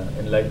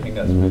enlightening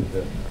us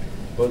with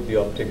both the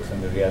optics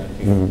and the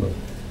reality of the book.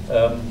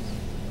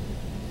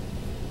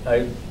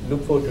 I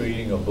look forward to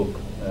reading your book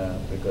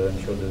because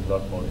I'm sure there's a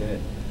lot more in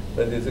it.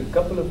 But there's a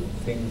couple of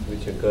things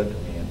which occur to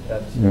me, and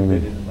perhaps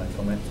embedded in my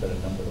comments are a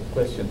number of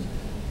questions.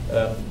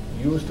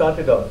 You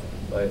started off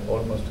by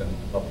almost an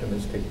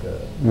optimistic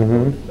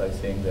note by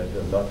saying that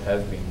a lot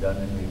has been done,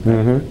 and we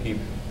managed to keep,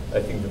 I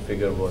think the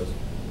figure was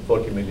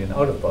 40 million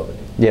out of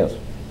poverty. Yes.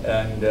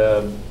 And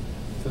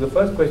so the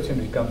first question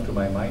which comes to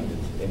my mind is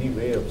any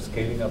way of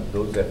scaling up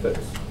those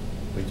efforts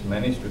which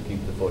managed to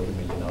keep the 40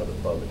 million out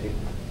of poverty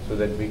so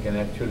that we can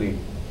actually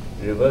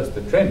reverse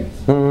the trends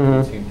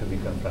which seem to be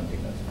confronting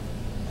us.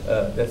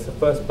 That's the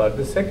first part.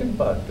 The second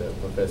part,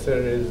 Professor,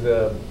 is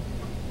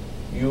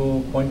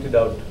you pointed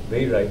out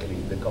very rightly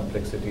the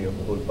complexity of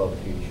the whole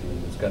poverty issue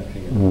in this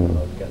country and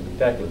how it can be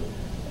tackled.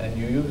 And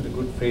you used a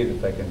good phrase,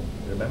 if I can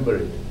remember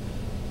it,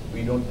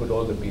 we don't put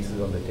all the pieces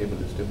on the table,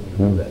 it's difficult to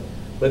do that.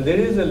 But there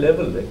is a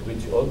level at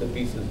which all the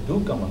pieces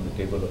do come on the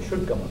table or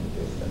should come on the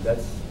table, and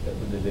that's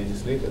with the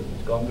legislators,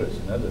 with Congress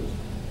and others,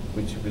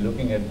 which should be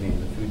looking at the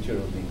future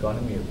of the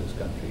economy of this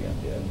country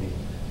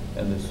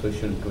and the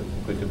social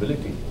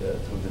equitability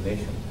through the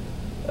nation.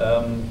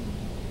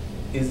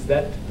 Is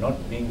that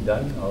not being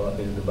done, or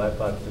is the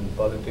bipartisan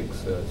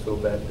politics so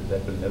bad that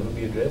that will never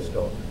be addressed,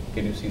 or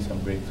can you see some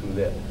breakthrough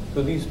there?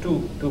 So these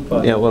two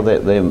parts. Yeah, well,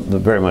 they're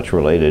very much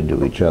related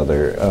to each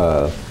other.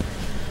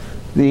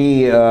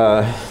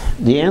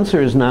 The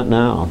answer is not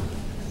now.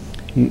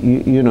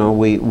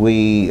 We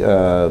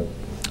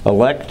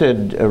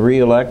re-elected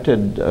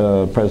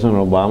President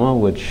Obama,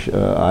 which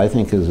I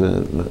think is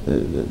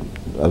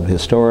of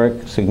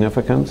historic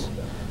significance.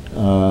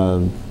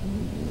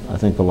 I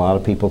think a lot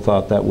of people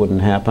thought that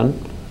wouldn't happen,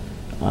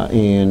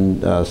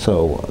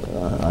 so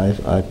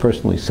I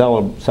personally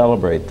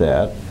celebrate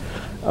that.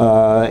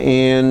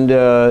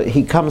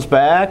 He comes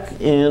back,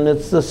 and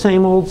it's the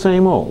same old,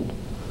 same old.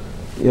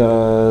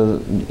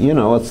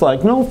 It's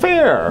like no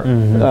fair.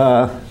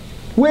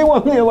 We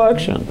won the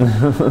election,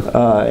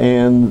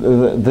 and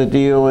the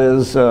deal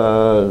is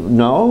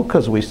no,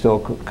 because we still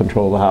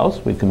control the House,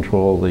 we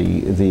control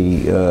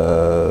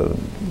the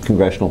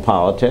congressional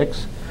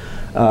politics,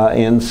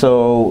 and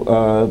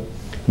so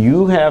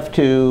you have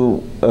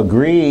to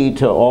agree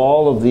to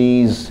all of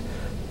these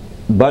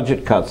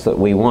budget cuts that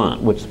we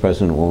want, which the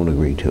president won't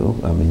agree to.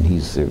 I mean,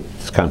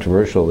 it's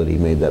controversial that he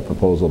made that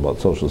proposal about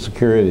Social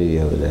Security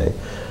the other day.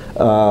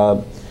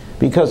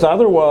 Because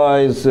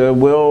otherwise,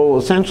 we'll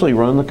essentially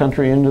run the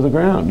country into the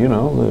ground.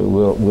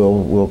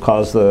 We'll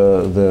cause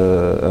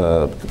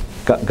the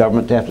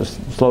government to have to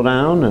slow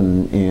down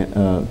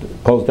and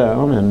close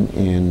down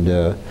and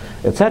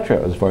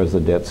etc. as far as the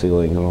debt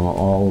ceiling and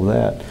all of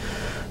that.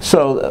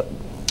 So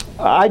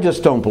I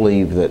just don't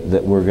believe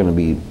that we're going to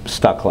be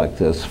stuck like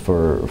this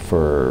for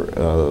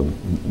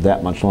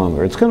that much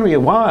longer. It's going to be a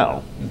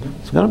while.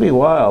 It's going to be a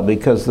while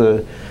because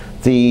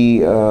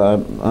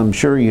I'm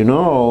sure you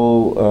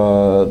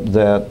know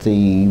that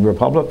the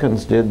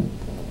Republicans did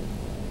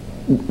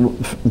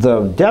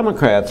the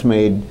Democrats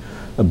made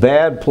a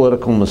bad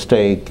political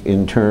mistake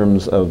in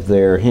terms of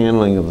their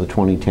handling of the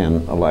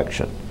 2010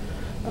 election.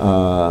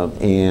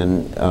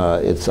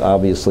 It's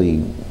obviously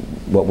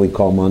what we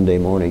call Monday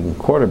morning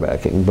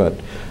quarterbacking, but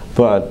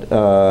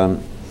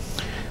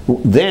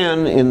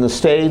then in the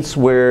states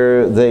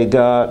where they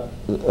got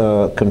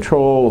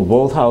control of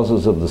both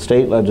houses of the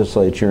state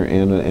legislature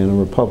and a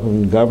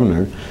Republican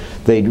governor,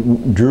 they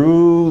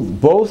drew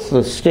both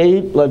the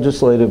state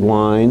legislative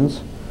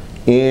lines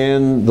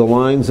and the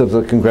lines of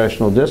the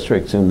congressional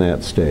districts in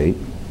that state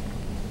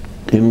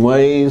in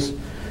ways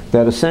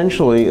that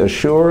essentially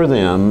assure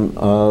them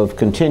of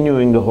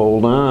continuing to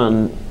hold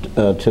on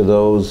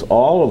to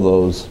all of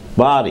those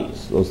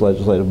bodies, those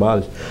legislative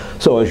bodies.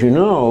 So as you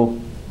know,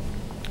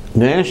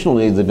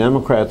 nationally the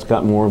Democrats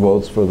got more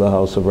votes for the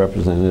House of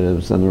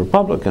Representatives than the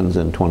Republicans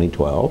in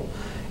 2012,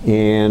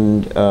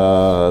 and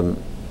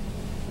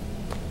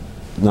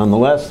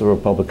nonetheless the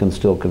Republicans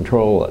still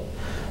control it.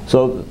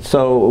 So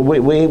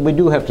we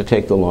do have to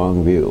take the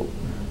long view.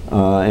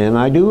 And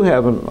I do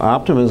have an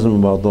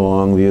optimism about the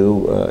long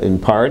view, in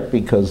part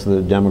because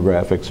the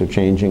demographics are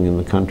changing in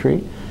the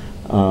country.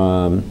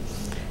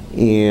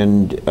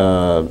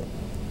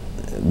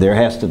 There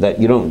has to,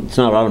 it's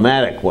not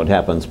automatic what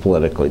happens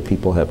politically.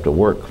 People have to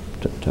work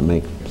to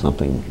make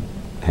something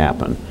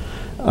happen.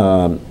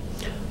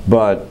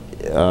 But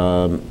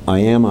I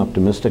am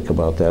optimistic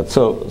about that.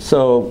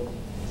 So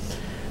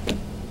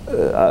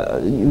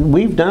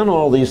we've done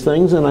all these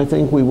things, and I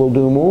think we will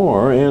do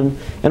more. And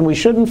we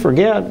shouldn't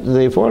forget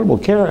the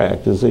Affordable Care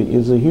Act is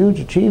a huge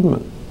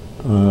achievement.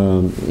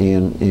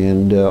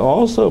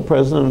 Also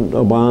President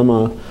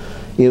Obama,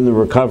 in the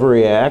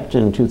Recovery Act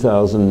in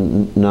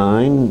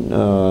 2009,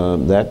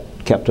 that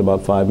kept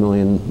about 5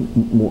 million.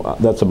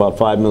 That's about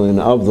 5 million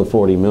of the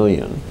 40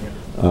 million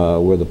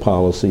were the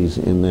policies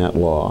in that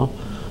law.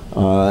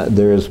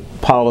 There's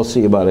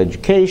policy about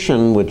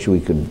education, which we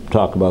could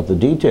talk about the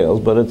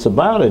details, but it's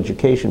about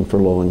education for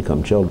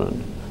low-income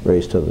children,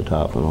 Race to the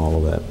Top and all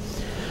of that.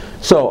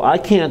 So I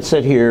can't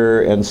sit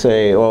here and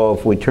say, oh,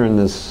 if we turn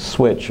this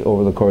switch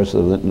over the course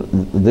of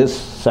this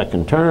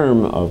second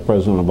term of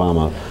President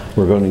Obama,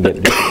 we're going to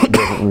get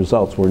different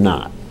results. We're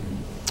not.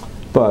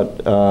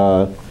 But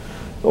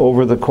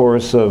over the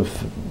course of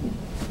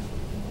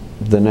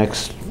the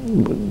next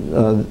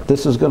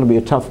this is going to be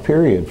a tough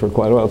period for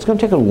quite a while. It's going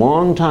to take a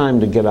long time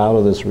to get out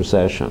of this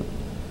recession.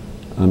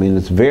 I mean,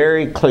 it's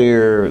very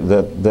clear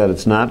that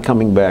it's not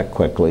coming back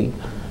quickly.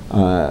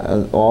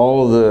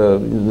 All of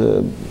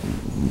the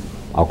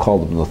I'll call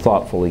them the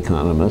thoughtful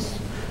economists,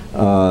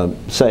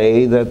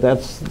 say that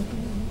that's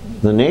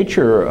the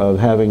nature of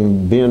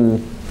having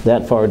been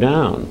that far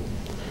down.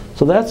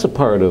 So that's a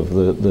part of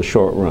the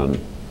short run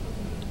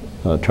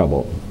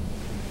trouble.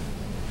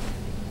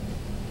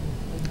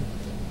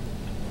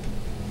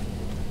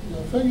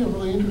 Thank you for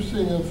the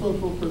interesting and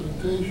thoughtful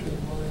presentation.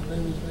 My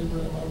name is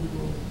Abraham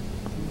Abigail,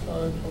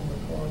 retired from the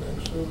Foreign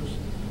Ex-Service.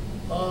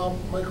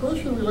 My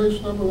question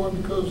relates, number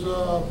one, because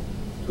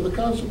to the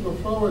concept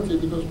of poverty,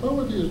 because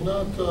poverty is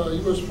not a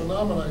U.S.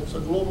 phenomenon, it's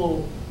a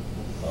global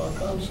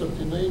concept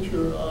in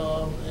nature.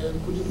 And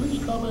could you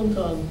please comment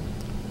on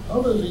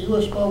how does the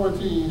U.S.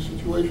 poverty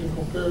situation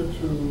compare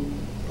to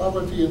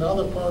poverty in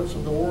other parts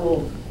of the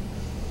world?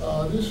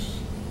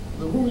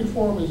 The Rumi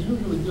Forum is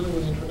usually dealing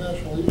with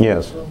international issues,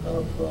 yes. So I'm kind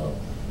of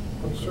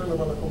concerned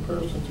about a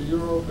comparison to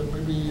Europe and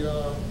maybe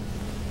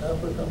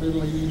Africa,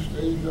 Middle East,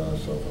 Asia,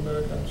 South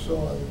America, and so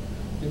on,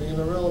 in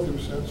a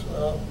relative sense.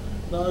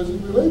 Now, as it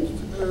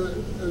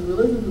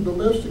related to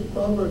domestic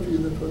poverty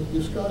that was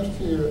discussed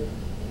here,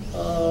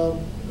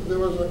 there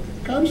was a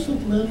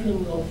constant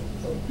mention of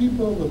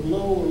people with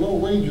low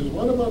wages.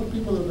 What about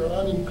people that are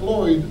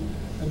unemployed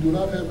and do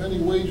not have any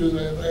wages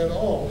at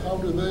all? How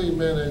do they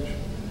manage?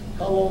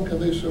 How long can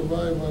they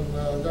survive on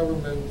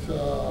government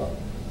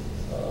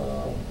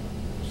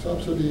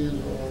subsidies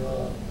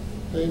or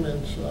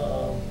payments?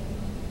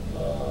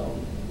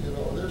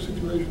 Their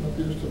situation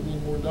appears to be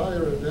more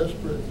dire and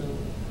desperate, and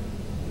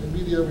the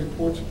media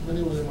reports that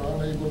many of them are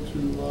unable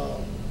to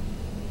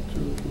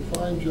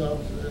find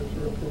jobs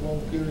after a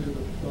prolonged period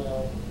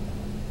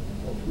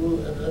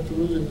after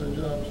losing their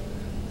jobs.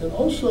 And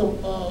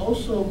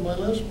also my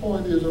last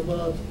point is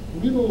about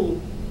middle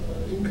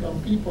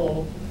income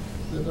people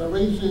that are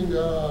raising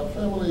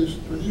families,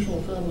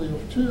 traditional family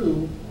of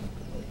two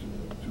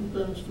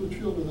parents, 2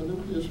 children, a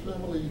nucleus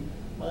family.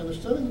 My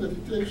understanding that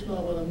it takes now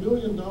about $1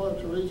 million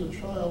to raise a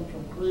child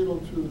from cradle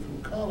through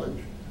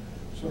college.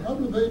 So how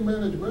do they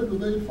manage, where do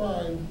they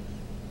find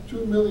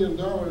 $2 million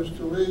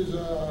to raise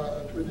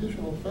a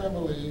traditional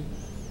family,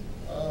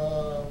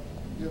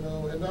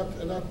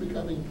 and not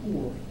becoming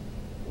poor?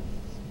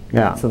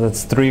 Yeah. So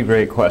that's 3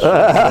 great questions.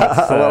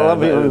 Well,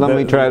 let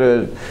me try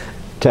to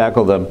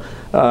tackle them.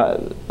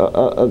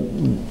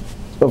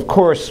 Of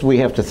course, we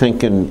have to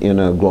think in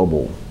a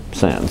global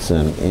sense,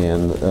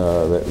 and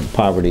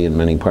poverty in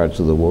many parts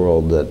of the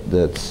world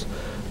that's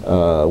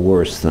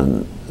worse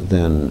than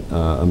than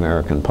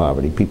American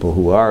poverty, people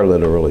who are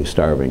literally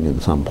starving in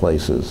some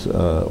places,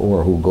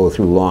 or who go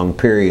through long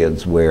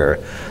periods where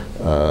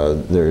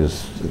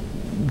there's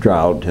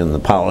drought and the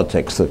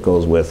politics that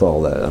goes with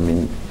all that. I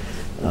mean,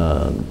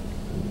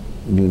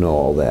 you know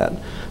all that.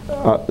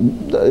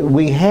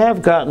 We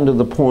have gotten to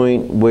the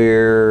point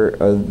where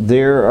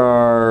there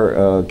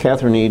are,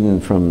 Catherine Eden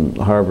from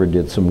Harvard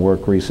did some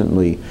work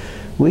recently.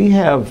 We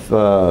have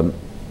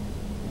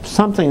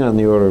something on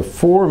the order of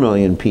 4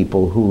 million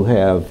people who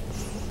have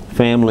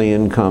family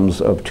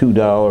incomes of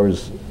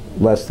 $2,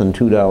 less than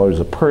 $2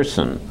 a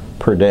person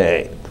per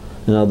day.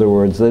 In other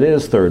words, that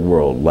is third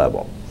world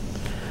level.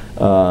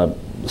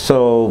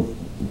 So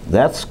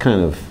that's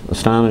kind of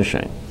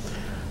astonishing.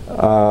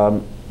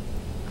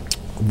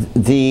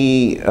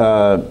 The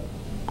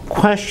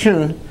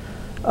question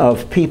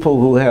of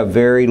people who have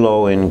very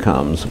low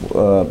incomes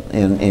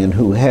and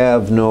who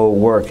have no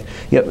work,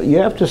 you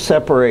have to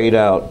separate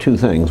out two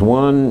things.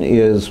 One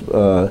is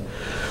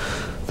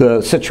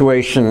the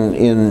situation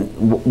in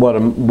what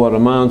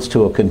amounts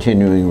to a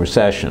continuing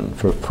recession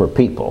for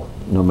people,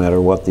 no matter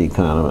what the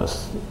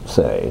economists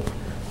say.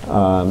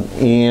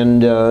 You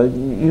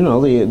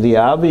know, the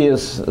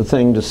obvious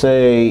thing to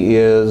say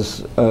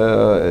is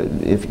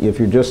if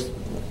you're just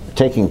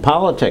taking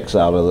politics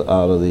out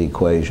of the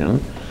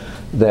equation,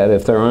 that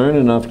if there aren't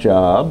enough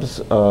jobs,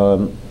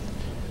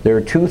 there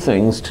are two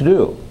things to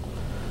do.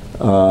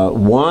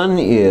 One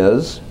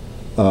is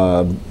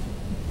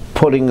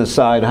putting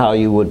aside how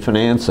you would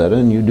finance it,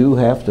 and you do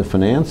have to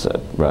finance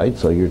it, right?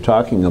 So you're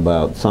talking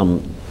about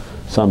some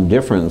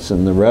difference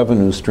in the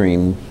revenue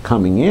stream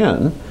coming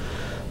in,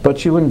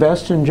 but you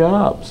invest in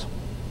jobs.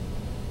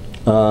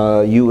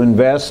 You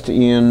invest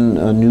in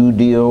a New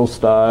Deal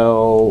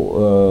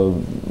style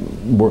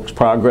Works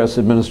Progress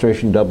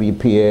Administration,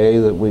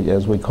 WPA,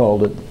 as we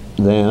called it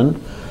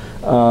then.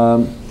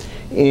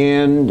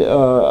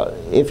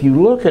 If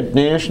you look at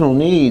national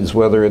needs,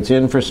 whether it's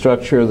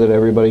infrastructure that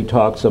everybody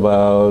talks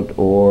about,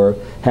 or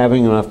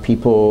having enough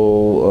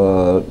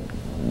people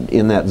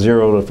in that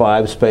 0 to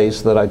 5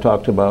 space that I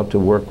talked about to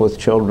work with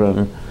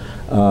children,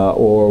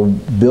 or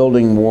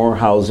building more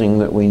housing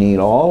that we need,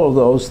 all of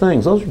those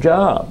things, those are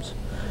jobs.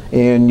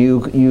 And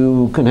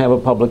you can have a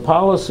public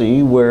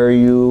policy where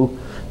you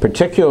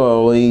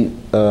particularly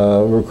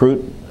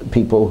recruit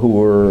people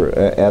who are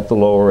at the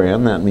lower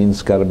end. That means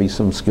it's got to be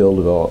some skill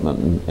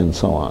development and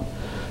so on.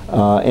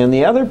 And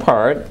the other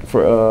part,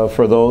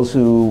 for those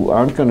who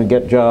aren't going to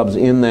get jobs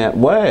in that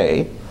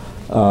way,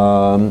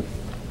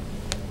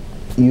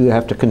 you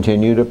have to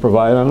continue to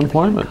provide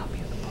unemployment.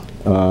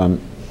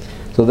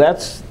 So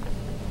that's,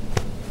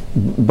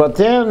 but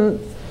then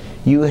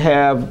you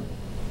have,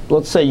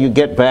 let's say you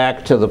get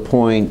back to the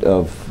point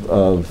of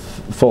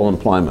full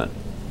employment.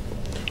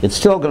 It's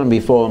still going to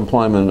be full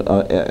employment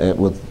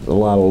with a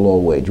lot of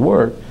low-wage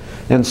work.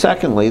 And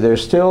secondly, there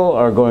still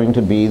are going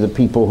to be the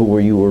people who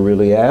you were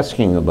really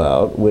asking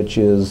about, which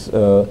is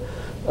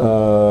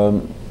where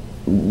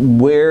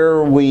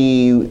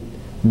we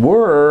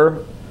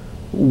were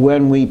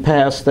when we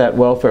passed that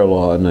welfare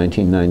law in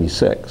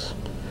 1996.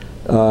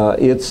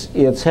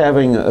 It's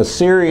having a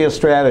serious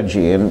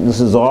strategy, and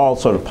this is all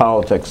sort of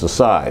politics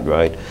aside,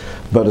 right?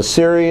 But a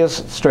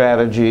serious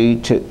strategy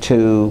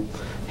to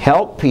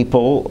help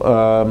people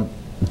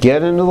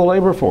get into the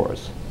labor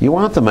force. You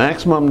want the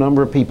maximum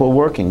number of people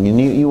working.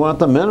 You want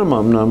the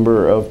minimum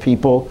number of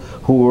people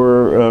who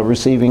are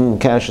receiving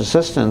cash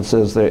assistance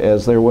as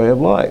their way of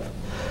life.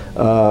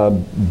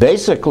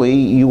 Basically,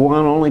 you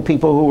want only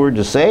people who are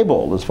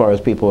disabled, as far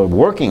as people of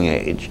working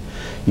age.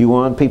 You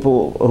want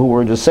people who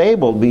are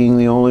disabled being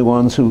the only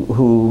ones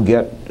who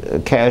get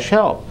cash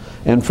help.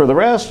 And for the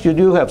rest, you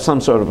do have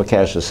some sort of a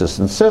cash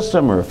assistance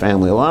system or a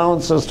family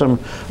allowance system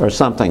or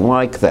something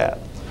like that.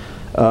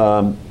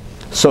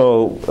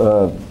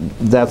 So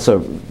that's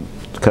a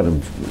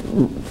kind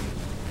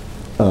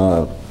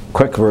of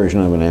quick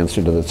version of an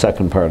answer to the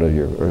second part of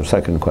your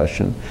second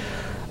question.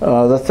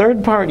 The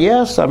third part,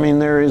 yes, I mean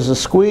there is a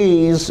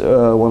squeeze.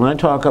 When I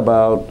talk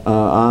about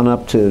on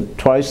up to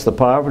twice the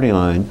poverty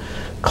line,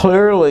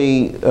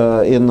 clearly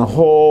in the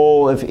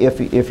whole,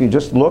 if you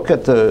just look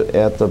at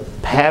the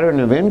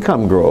pattern of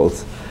income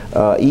growth,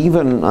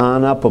 even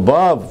on up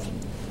above,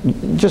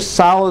 just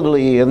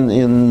solidly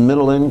in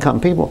middle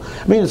income people.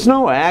 I mean, it's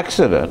no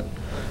accident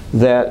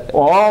that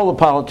all the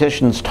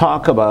politicians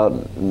talk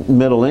about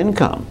middle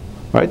income,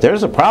 right?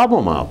 There's a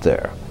problem out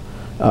there.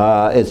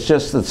 It's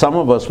just that some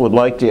of us would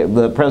like to,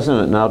 the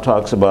president now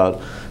talks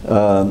about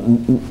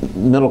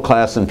middle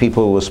class and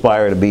people who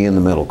aspire to be in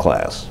the middle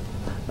class.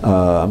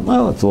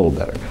 Well, it's a little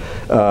better.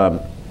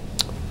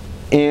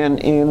 And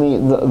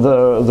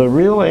the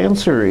real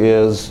answer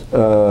is,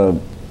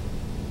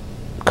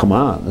 come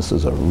on, this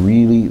is a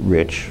really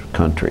rich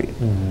country.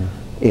 Mm-hmm.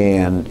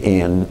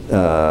 And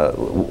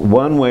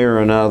one way or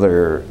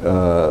another,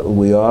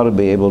 we ought to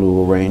be able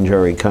to arrange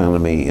our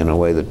economy in a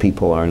way that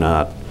people are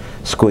not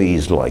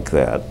squeezed like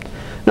that.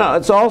 Now,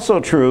 it's also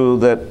true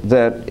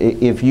that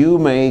if you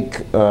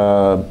make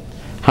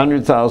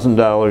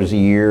 $100,000 a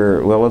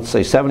year, well, let's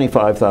say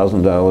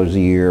 $75,000 a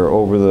year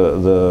over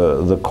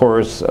the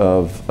course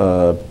of,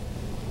 the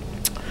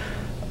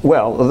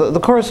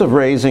course of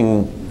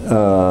raising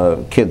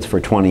kids for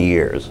 20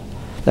 years.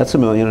 That's $1.5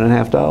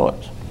 million.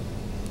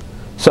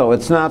 So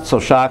it's not so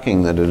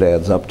shocking that it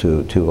adds up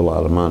to a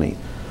lot of money.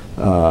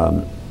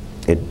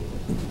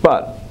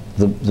 But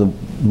the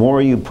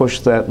more you push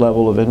that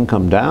level of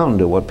income down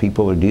to what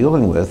people are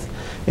dealing with,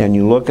 and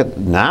you look at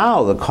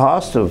now the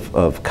cost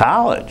of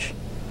college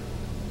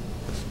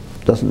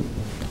doesn't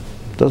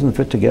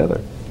fit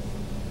together.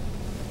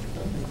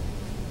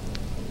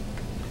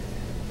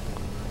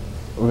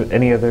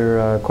 Any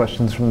other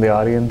questions from the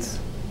audience?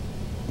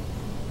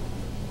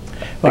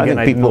 Well, Again,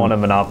 I didn't people, want to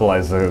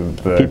monopolize the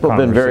people have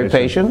been very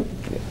conversation.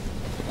 patient.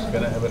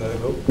 Can I have another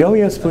go? Oh,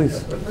 yes,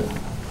 please.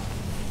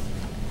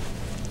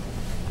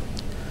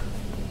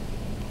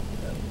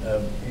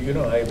 You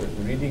know, I was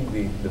reading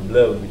the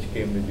blurb which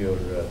came with your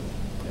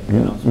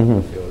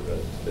announcement of your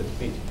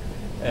speech,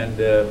 and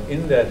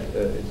in that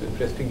it's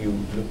interesting you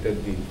looked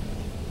at the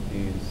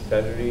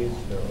salaries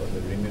or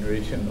the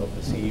remuneration of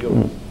the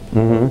CEOs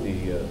of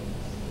the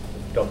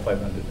top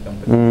 500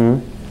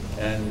 companies,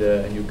 and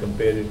you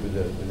compared it with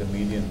the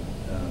median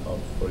of,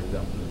 for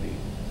example,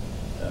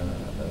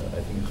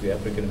 I think it's the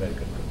African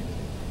American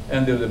community,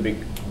 and there was a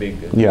big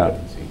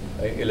discrepancy,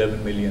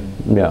 11 million,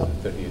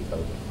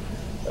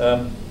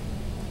 38,000.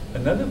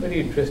 Another very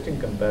interesting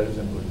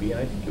comparison would be, and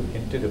I think you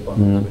hinted upon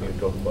this when you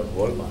talked about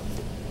Walmart,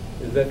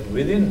 is that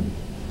within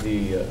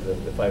the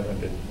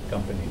 500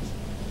 companies,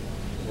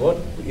 what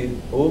is,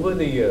 over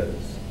the years,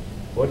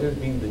 what has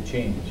been the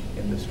change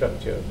in the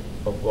structure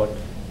of what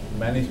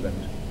management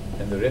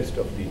and the rest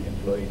of the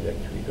employees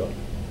actually got,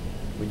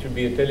 which would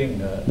be a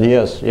telling.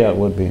 Yes, yeah, it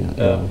would be.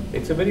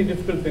 It's a very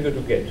difficult figure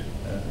to get,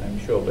 I'm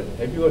sure, but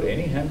have you got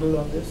any handle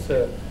on this?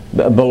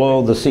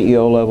 Below the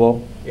CEO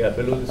level? Yeah,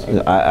 below the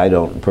CEO. I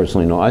don't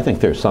personally know. I think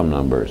there's some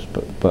numbers,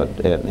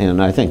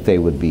 and I think they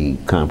would be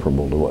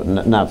comparable to what,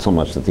 not so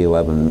much that the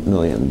 11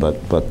 million,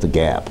 but the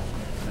gap.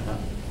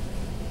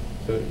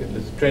 So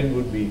this trend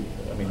would be,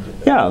 I mean.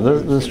 Yeah,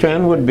 this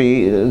trend would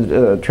be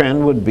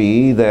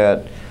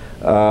that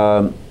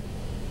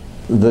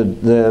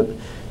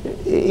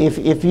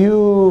if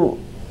you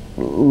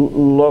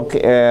look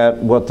at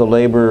what the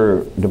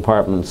Labor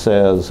Department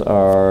says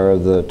are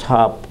the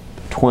top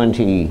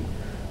 20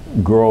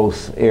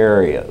 growth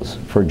areas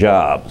for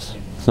jobs.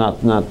 It's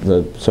not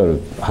the sort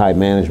of high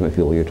management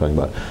people you're talking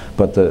about,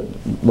 but the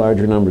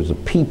larger numbers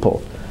of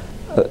people.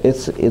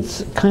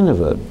 It's kind of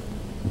a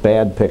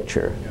bad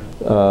picture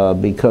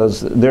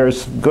because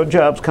there's good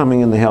jobs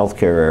coming in the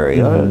healthcare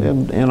area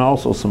and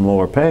also some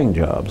lower paying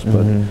jobs,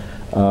 but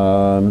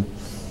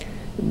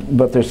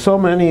there's so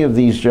many of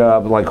these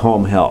jobs like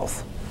home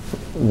health.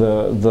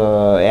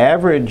 The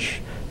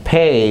average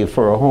pay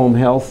for a home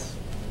health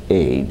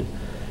aide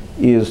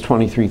is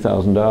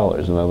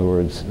 $23,000. In other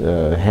words,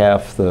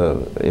 half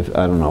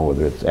I don't know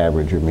whether it's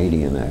average or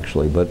median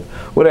actually, but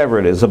whatever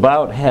it is,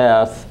 about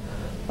half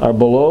are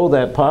below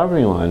that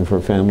poverty line for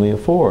a family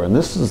of four. And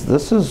this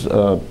is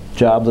a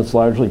job that's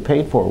largely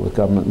paid for with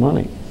government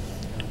money.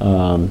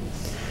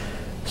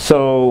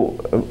 So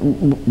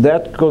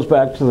that goes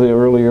back to the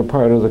earlier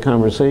part of the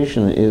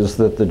conversation, is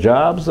that the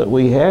jobs that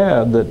we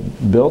had that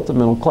built the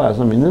middle class,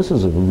 I mean, this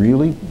is a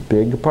really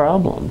big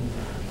problem.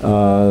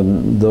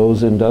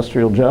 Those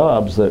industrial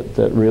jobs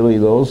that really,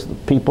 those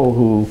people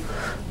who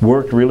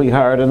worked really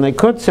hard and they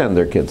could send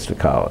their kids to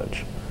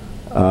college.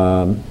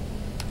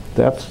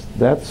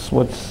 That's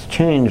what's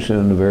changed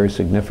in a very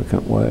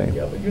significant way.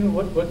 Yeah, but you know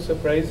what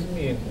surprises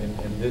me in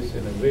this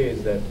in a way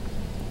is that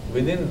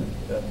within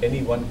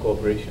any one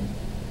corporation,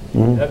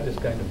 you have this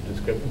kind of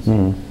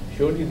discrepancy.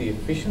 Surely the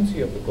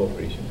efficiency of the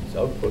corporation, its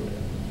output, and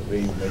the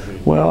way you measure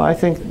it. Well, I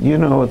think, you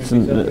know, it's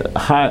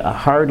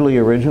hardly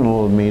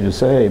original of me to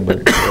say,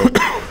 but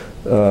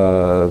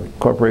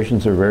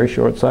corporations are very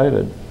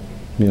short-sighted.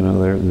 You know,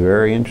 they're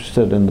very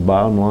interested in the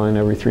bottom line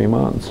every 3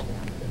 months.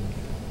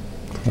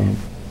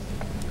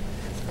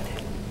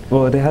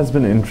 Well, it has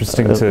been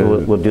interesting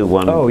to... We'll do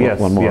one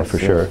more for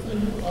sure.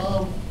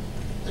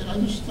 I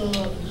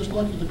just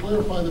like you to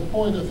clarify the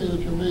point I think that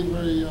you made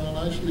very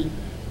nicely.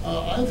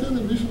 I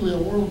attended recently a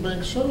World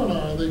Bank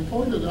seminar, and they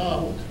pointed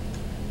out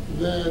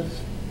that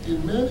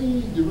in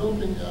many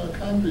developing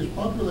countries,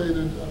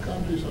 populated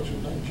countries such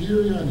as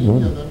Nigeria and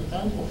India, the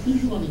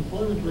official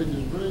unemployment rate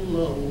is very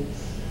low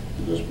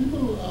because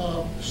people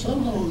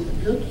somehow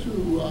get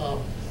to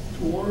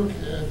work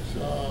at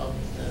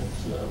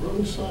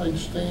roadside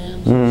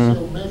stands and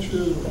sell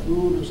matches or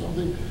food or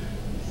something.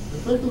 The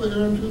fact that they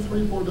earn $2,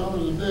 $3,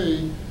 $4 a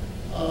day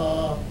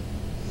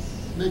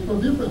make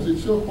no difference. It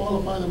still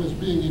qualify them as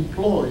being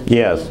employed.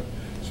 Yes.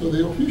 So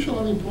the official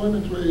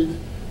unemployment rate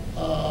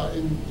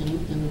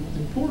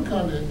in poor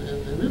countries,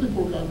 in really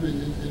poor countries,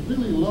 is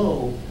really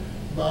low.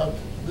 But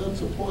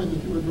that's a point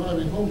that you were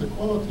driving home. The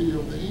quality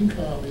of the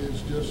income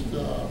is just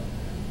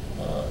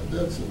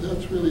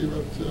that's really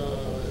what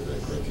the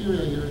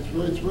criteria here.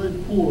 It's very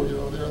poor. You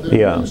know,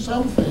 they're doing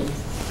something.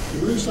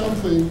 They're doing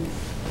something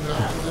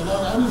they're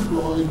not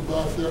unemployed,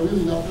 but they're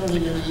really not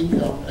earning any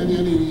income,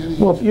 any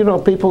Well, you know,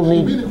 people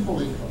any need, meaningful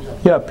income.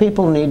 yeah,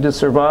 people need to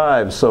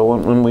survive. So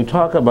when we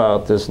talk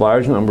about this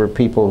large number of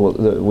people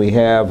that we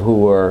have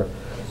who are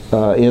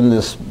in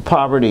this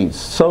poverty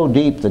so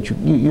deep that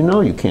you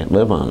know you can't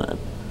live on it,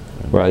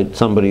 right?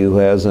 Somebody who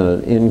has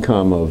an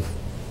income of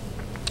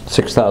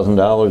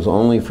 $6,000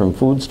 only from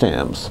food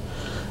stamps,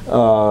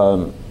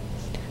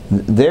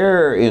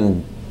 they're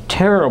in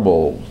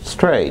terrible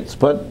straits,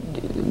 but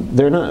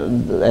they're not,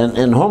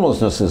 and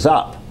homelessness is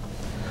up.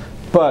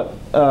 But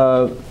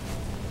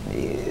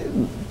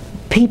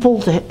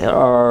people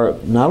are,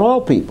 not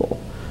all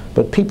people,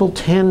 but people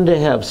tend to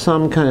have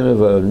some kind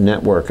of a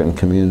network and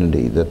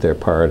community that they're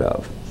part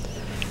of.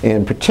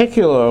 And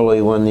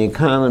particularly when the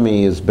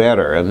economy is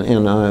better,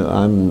 and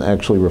I'm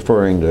actually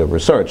referring to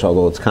research,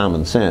 although it's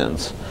common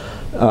sense,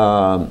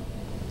 when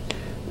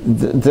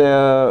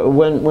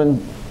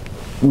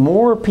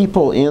more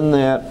people in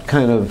that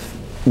kind of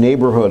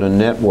neighborhood and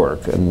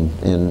network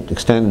and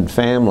extended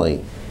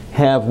family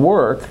have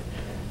work,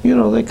 you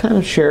know, they kind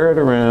of share it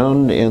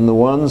around, and the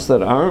ones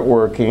that aren't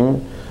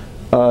working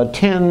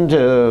tend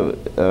to,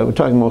 we're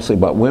talking mostly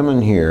about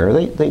women here,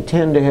 they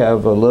tend to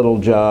have a little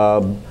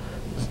job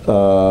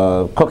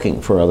cooking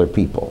for other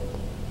people.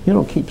 You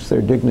know, keeps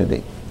their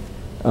dignity.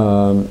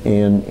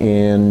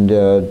 And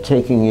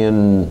taking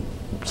in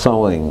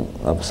sewing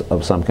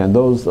of some kind,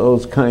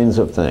 those kinds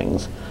of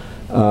things.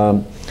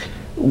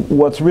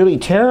 What's really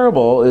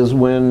terrible is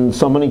when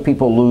so many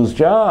people lose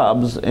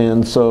jobs,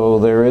 and so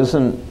there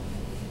isn't,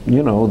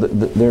 you know,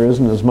 there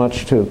isn't as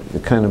much to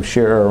kind of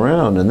share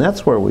around, and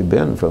that's where we've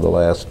been for the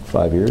last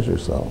 5 years or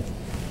so.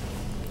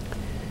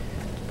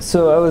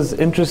 So I was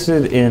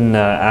interested in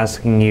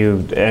asking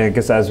you, I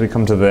guess as we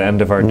come to the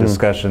end of our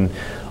discussion,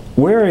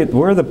 where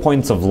are the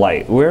points of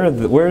light?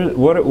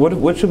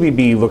 What should we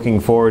be looking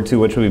forward to?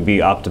 What should we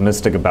be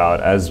optimistic about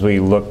as we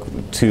look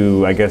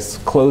to, I guess,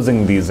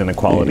 closing these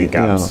inequality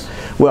gaps? Yeah.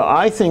 Well,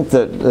 I think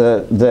that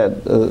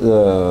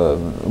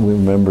we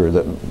remember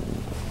that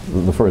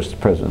the first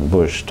President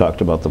Bush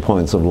talked about the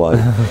points of light,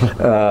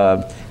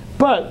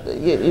 but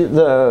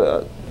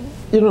the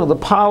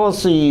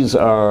policies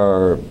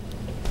are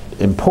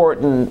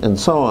important and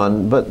so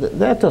on, but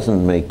that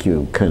doesn't make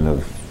you kind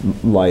of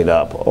light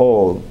up.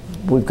 Oh,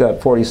 we've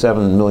got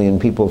 47 million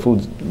people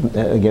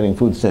getting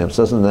food stamps.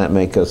 Doesn't that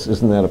make us,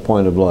 isn't that a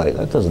point of light?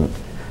 That doesn't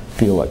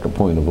feel like a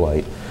point of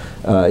light,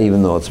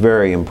 even though it's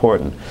very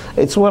important.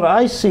 It's what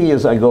I see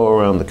as I go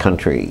around the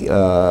country.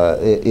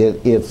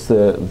 It's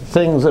the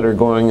things that are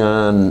going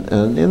on,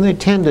 and they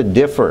tend to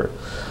differ.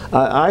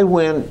 I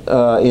went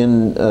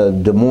in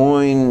Des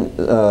Moines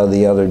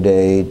the other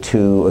day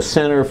to a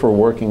center for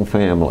working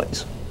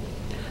families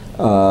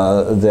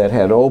that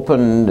had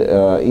opened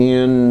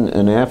in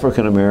an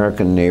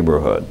African-American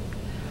neighborhood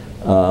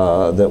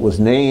that was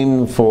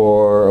named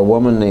for a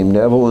woman named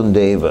Evelyn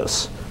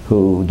Davis,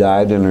 who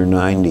died in her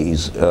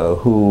 90s,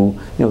 who,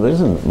 you know, there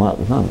isn't not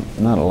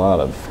a lot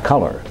of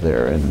color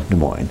there in Des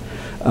Moines.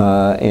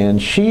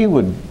 And she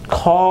would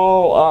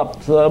call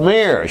up the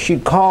mayor,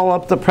 she'd call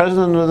up the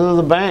president of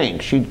the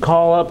bank, she'd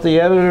call up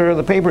the editor of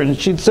the paper, and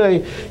she'd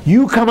say,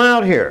 "You come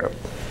out here."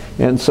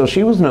 And so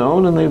she was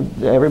known,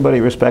 and everybody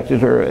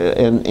respected her.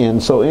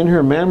 And so in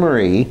her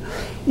memory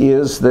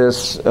is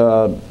this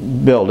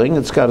building.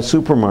 It's got a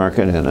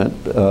supermarket in it,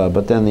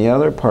 but then the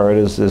other part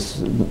is this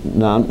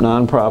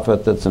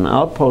nonprofit that's an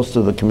outpost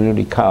of the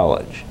community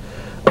college.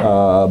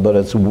 But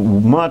it's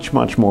much,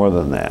 much more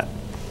than that.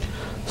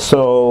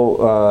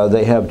 So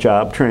they have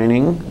job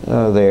training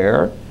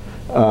there,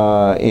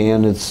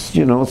 and it's,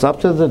 you know, it's up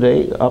to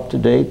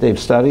date. They've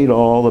studied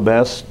all the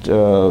best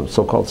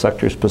so-called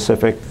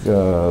sector-specific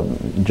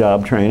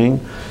job training.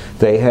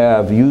 They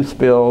have Youth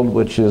Build,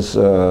 which is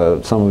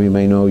some of you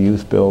may know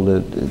Youth Build.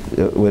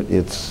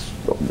 It's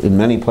in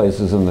many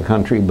places in the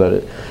country,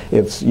 but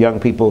it's young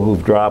people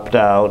who've dropped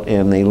out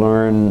and they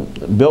learn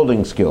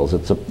building skills.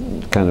 It's a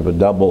kind of a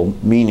double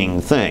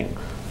meaning thing.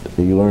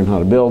 You learn how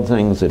to build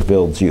things, it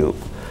builds you.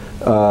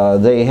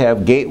 They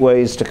have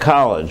Gateways to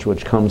College,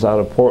 which comes out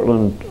of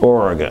Portland,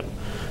 Oregon,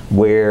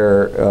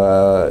 where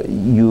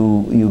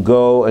you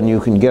go and you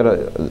can get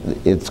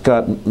it's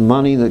got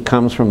money that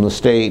comes from the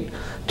state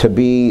to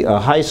be a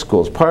high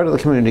school. It's part of the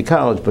community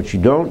college, but you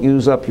don't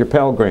use up your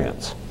Pell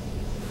Grants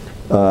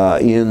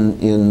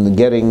in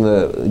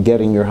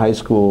getting your high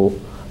school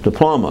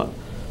diploma.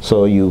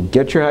 So you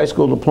get your high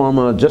school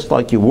diploma just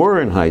like you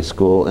were in high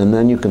school, and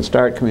then you can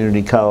start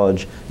community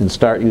college and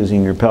start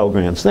using your Pell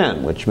Grants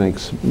then, which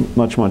makes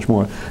much, much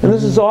more. And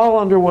this is all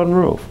under one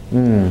roof.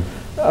 And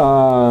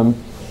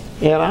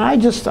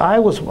I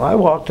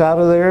walked out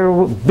of there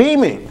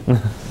beaming.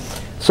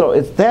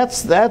 So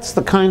that's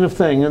the kind of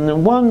thing. And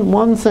then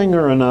one thing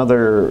or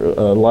another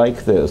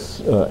like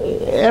this,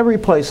 every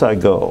place I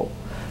go,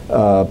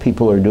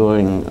 people are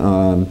doing.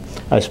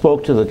 I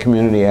spoke to the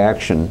community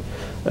action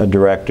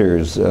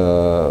directors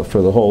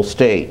for the whole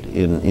state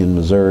in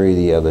Missouri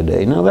the other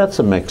day. Now that's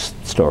a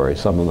mixed story.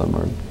 Some of them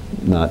are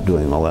not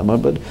doing all that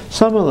much, but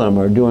some of them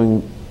are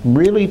doing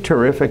really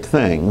terrific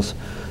things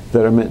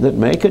that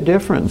make a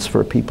difference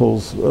for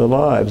people's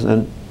lives.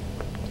 And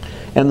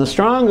the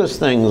strongest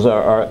things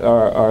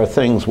are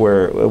things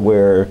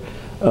where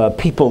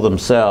people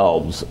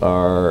themselves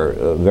are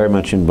very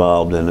much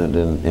involved in it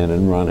and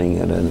in running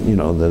it,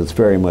 and that it's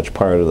very much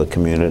part of the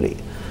community.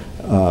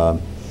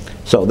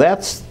 So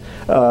that's,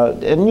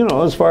 and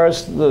as far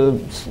as the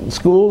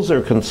schools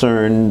are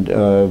concerned,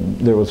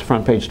 there was a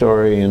front page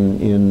story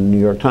in New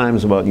York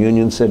Times about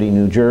Union City,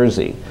 New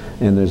Jersey,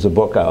 and there's a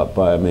book out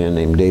by a man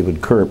named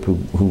David Kerp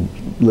who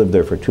lived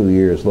there for 2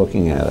 years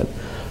looking at it.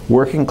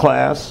 Working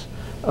class,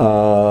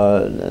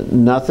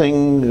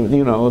 nothing,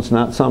 it's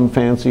not some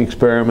fancy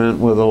experiment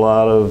with a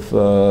lot of,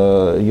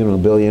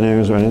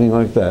 billionaires or anything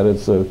like that.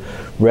 It's a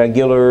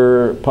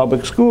regular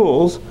public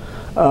schools,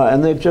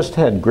 and they've just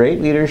had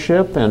great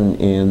leadership,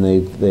 and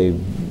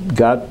they've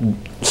got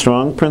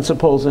strong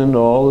principals into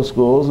all the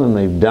schools, and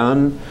they've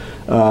done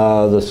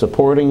the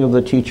supporting of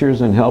the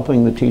teachers and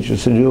helping the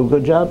teachers to do a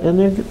good job, and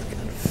they've got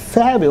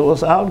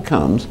fabulous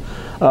outcomes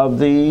of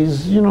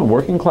these,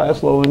 working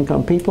class, low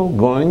income people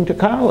going to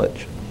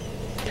college.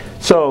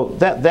 So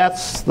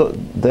that's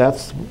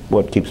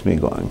what keeps me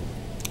going.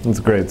 It's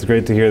great. It's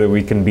great to hear that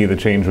we can be the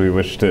change we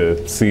wish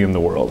to see in the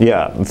world.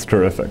 Yeah, it's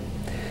terrific.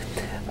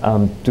 Are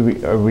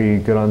we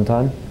good on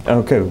time?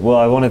 Okay. Well,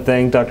 I want to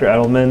thank Dr.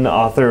 Edelman,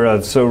 author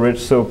of So Rich,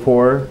 So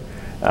Poor,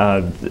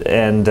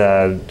 and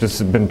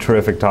just been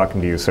terrific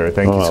talking to you, sir.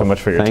 Thank you so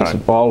much for your time.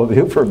 Thanks all of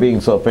you for being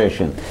so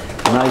patient.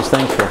 Nice.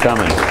 Thanks for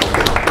coming.